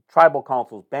councils, tribal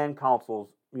councils, band councils,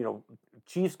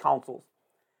 chiefs councils,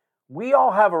 we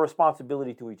all have a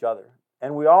responsibility to each other,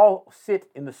 and we all sit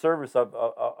in the service of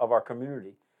our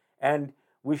community, and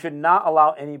we should not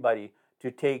allow anybody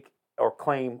to take or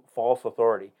claim false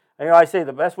authority. And, I say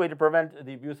the best way to prevent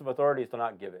the abuse of authority is to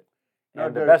not give it,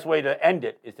 and the best way to end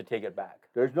it is to take it back.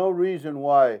 There's no reason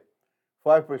why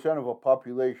 5% of a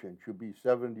population should be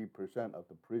 70% of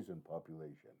the prison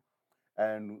population.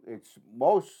 And it's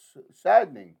most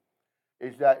saddening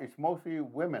is that it's mostly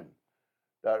women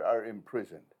that are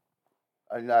imprisoned.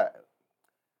 And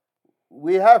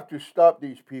we have to stop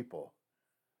these people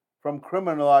from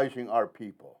criminalizing our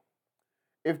people.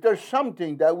 If there's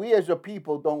something that we as a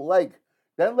people don't like,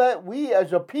 then let we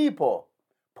as a people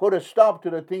put a stop to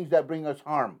the things that bring us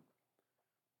harm.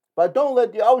 But don't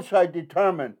let the outside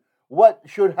determine what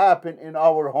should happen in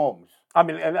our homes. I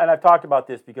mean, and I've talked about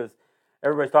this because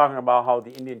everybody's talking about how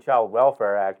the Indian Child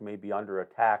Welfare Act may be under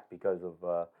attack because of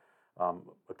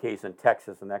a case in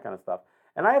Texas and that kind of stuff.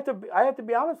 And I have to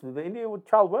be honest with you, the Indian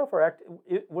Child Welfare Act,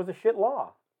 it was a shit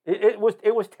law. It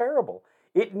was terrible.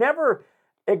 It never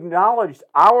acknowledged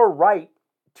our right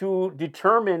to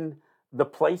determine the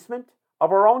placement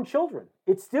of our own children.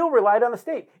 It still relied on the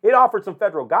state. It offered some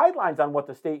federal guidelines on what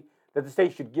the state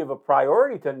should give a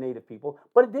priority to Native people,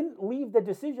 but it didn't leave the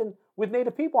decision with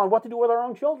Native people on what to do with our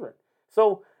own children.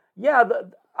 So, yeah,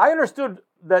 I understood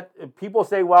that people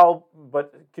say, well,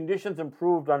 but conditions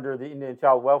improved under the Indian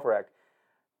Child Welfare Act.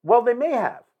 Well, they may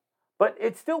have, but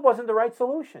it still wasn't the right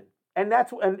solution. And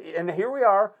and here we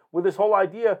are with this whole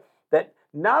idea that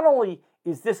not only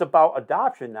is this about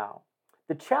adoption now,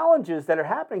 the challenges that are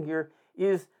happening here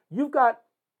is you've got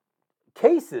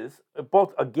cases,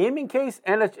 both a gaming case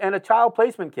and a child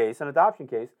placement case, an adoption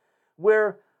case,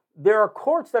 where there are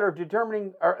courts that are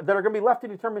determining, that are going to be left to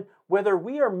determine whether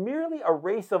we are merely a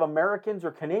race of Americans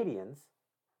or Canadians,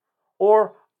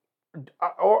 or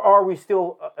are we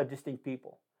still a distinct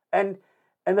people? And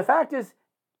the fact is,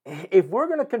 if we're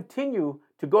going to continue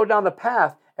to go down the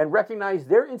path and recognize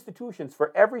their institutions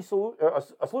for every a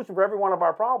solution for every one of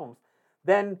our problems,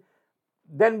 then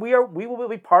we will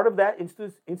be part of that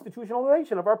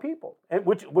institutionalization of our people, and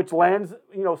which lands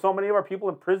so many of our people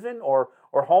in prison or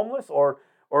homeless or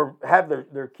have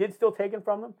their kids still taken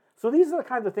from them. So these are the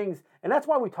kinds of things, and that's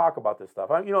why we talk about this stuff.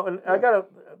 I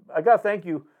gotta thank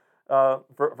you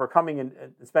for coming and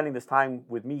spending this time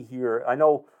with me here. I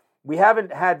know we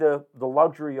haven't had the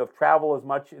luxury of travel as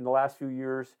much in the last few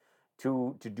years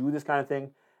to do this kind of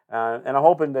thing. And I'm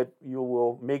hoping that you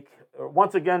will make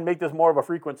this more of a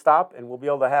frequent stop, and we'll be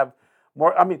able to have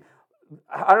more. I mean,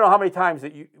 I don't know how many times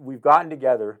that we've gotten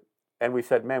together and we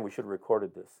said, "Man, we should have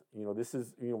recorded this." This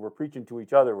is we're preaching to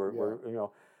each other.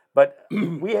 But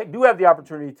we do have the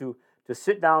opportunity to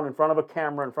sit down in front of a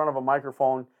camera, in front of a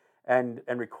microphone, and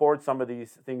record some of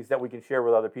these things that we can share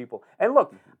with other people. And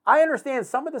look, I understand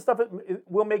some of the stuff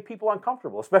will make people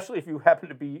uncomfortable, especially if you happen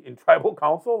to be in tribal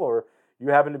council or you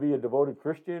happen to be a devoted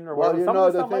Christian or whatever.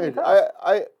 Well, the thing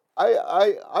is,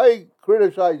 I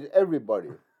criticize everybody.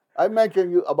 I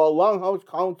mentioned you about longhouse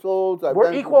councils.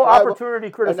 We're equal opportunity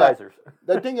criticizers.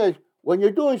 The thing is, when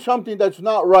you're doing something that's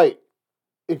not right,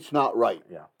 it's not right.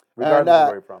 Yeah, regardless of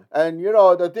where you're from. And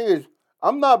the thing is,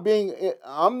 I'm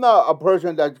not a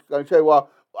person that's going to say, well,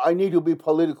 I need to be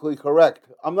politically correct.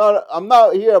 I'm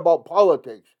not here about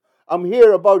politics. I'm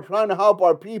here about trying to help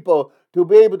our people to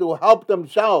be able to help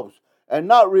themselves and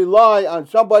not rely on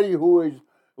somebody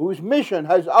whose mission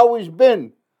has always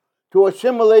been to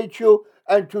assimilate you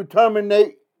and to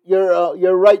terminate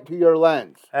your right to your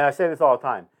lands. And I say this all the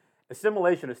time.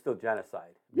 Assimilation is still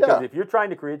genocide. Because if you're trying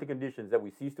to create the conditions that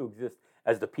we cease to exist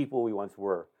as the people we once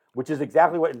were, which is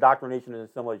exactly what indoctrination and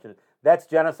assimilation is, that's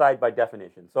genocide by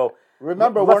definition. So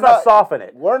remember, let's not soften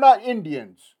it. We're not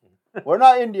Indians. We're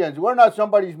not Indians. We're not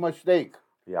somebody's mistake.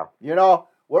 Yeah.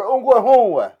 We're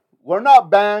Ungwahonwe. We're not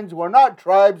bands. We're not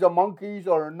tribes of monkeys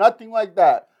or nothing like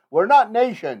that. We're not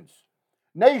nations.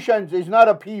 Nations is not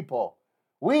a people.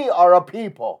 We are a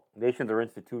people. Nations are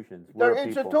institutions. They're We're a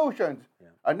people. institutions. Yeah.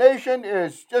 A nation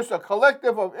is just a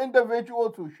collective of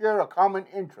individuals who share a common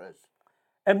interest.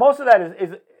 And most of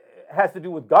that has to do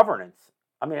with governance.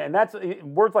 I mean, and that's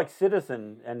words like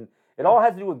citizen, and it all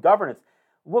has to do with governance.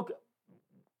 Look,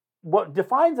 what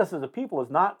defines us as a people is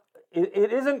not.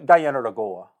 It isn't Guyana or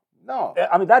Goa. No.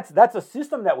 I mean, that's a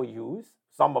system that we use.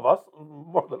 Some of us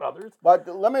more than others. But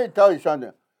let me tell you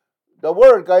something. The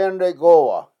word Guyana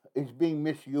Goa is being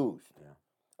misused.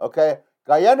 Yeah. Okay?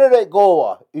 Guyana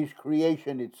Goa is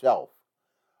creation itself.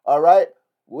 All right?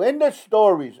 When the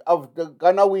stories of the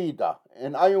Ganawida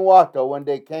and Ayuwata, when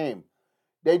they came,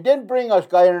 they didn't bring us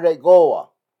Guyana Goa.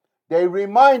 They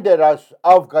reminded us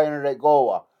of Guyana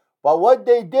Goa. But what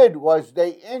they did was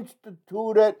they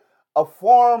instituted a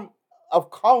form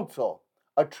of council,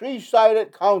 a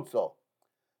three-sided council,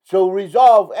 to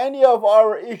resolve any of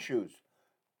our issues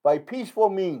by peaceful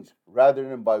means rather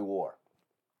than by war.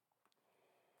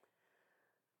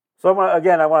 So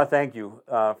I want to thank you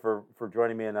for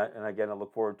joining me, and again, I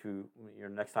look forward to your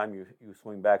next time you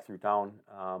swing back through town.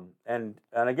 And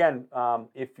again,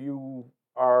 if you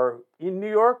are in New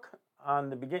York in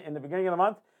the beginning of the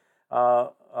month,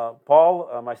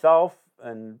 Paul, myself,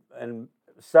 and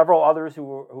several others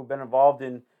who've been involved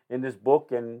in this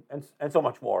book and so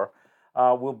much more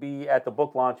will be at the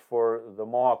book launch for the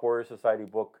Mohawk Warrior Society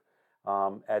book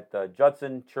at the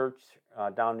Judson Church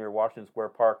down near Washington Square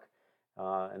Park.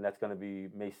 And that's going to be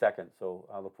May 2nd. So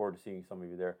I look forward to seeing some of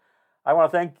you there. I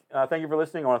want to thank you for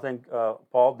listening. I want to thank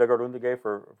Paul Tekarontake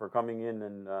for coming in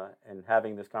and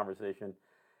having this conversation.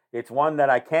 It's one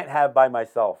that I can't have by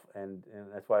myself, and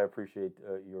that's why I appreciate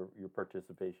your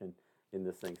participation in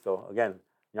this thing. So again,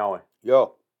 Yahweh.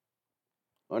 Yo,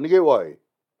 on the get why.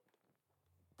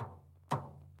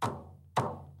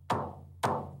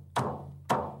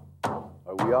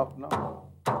 Are we off now?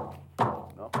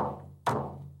 No.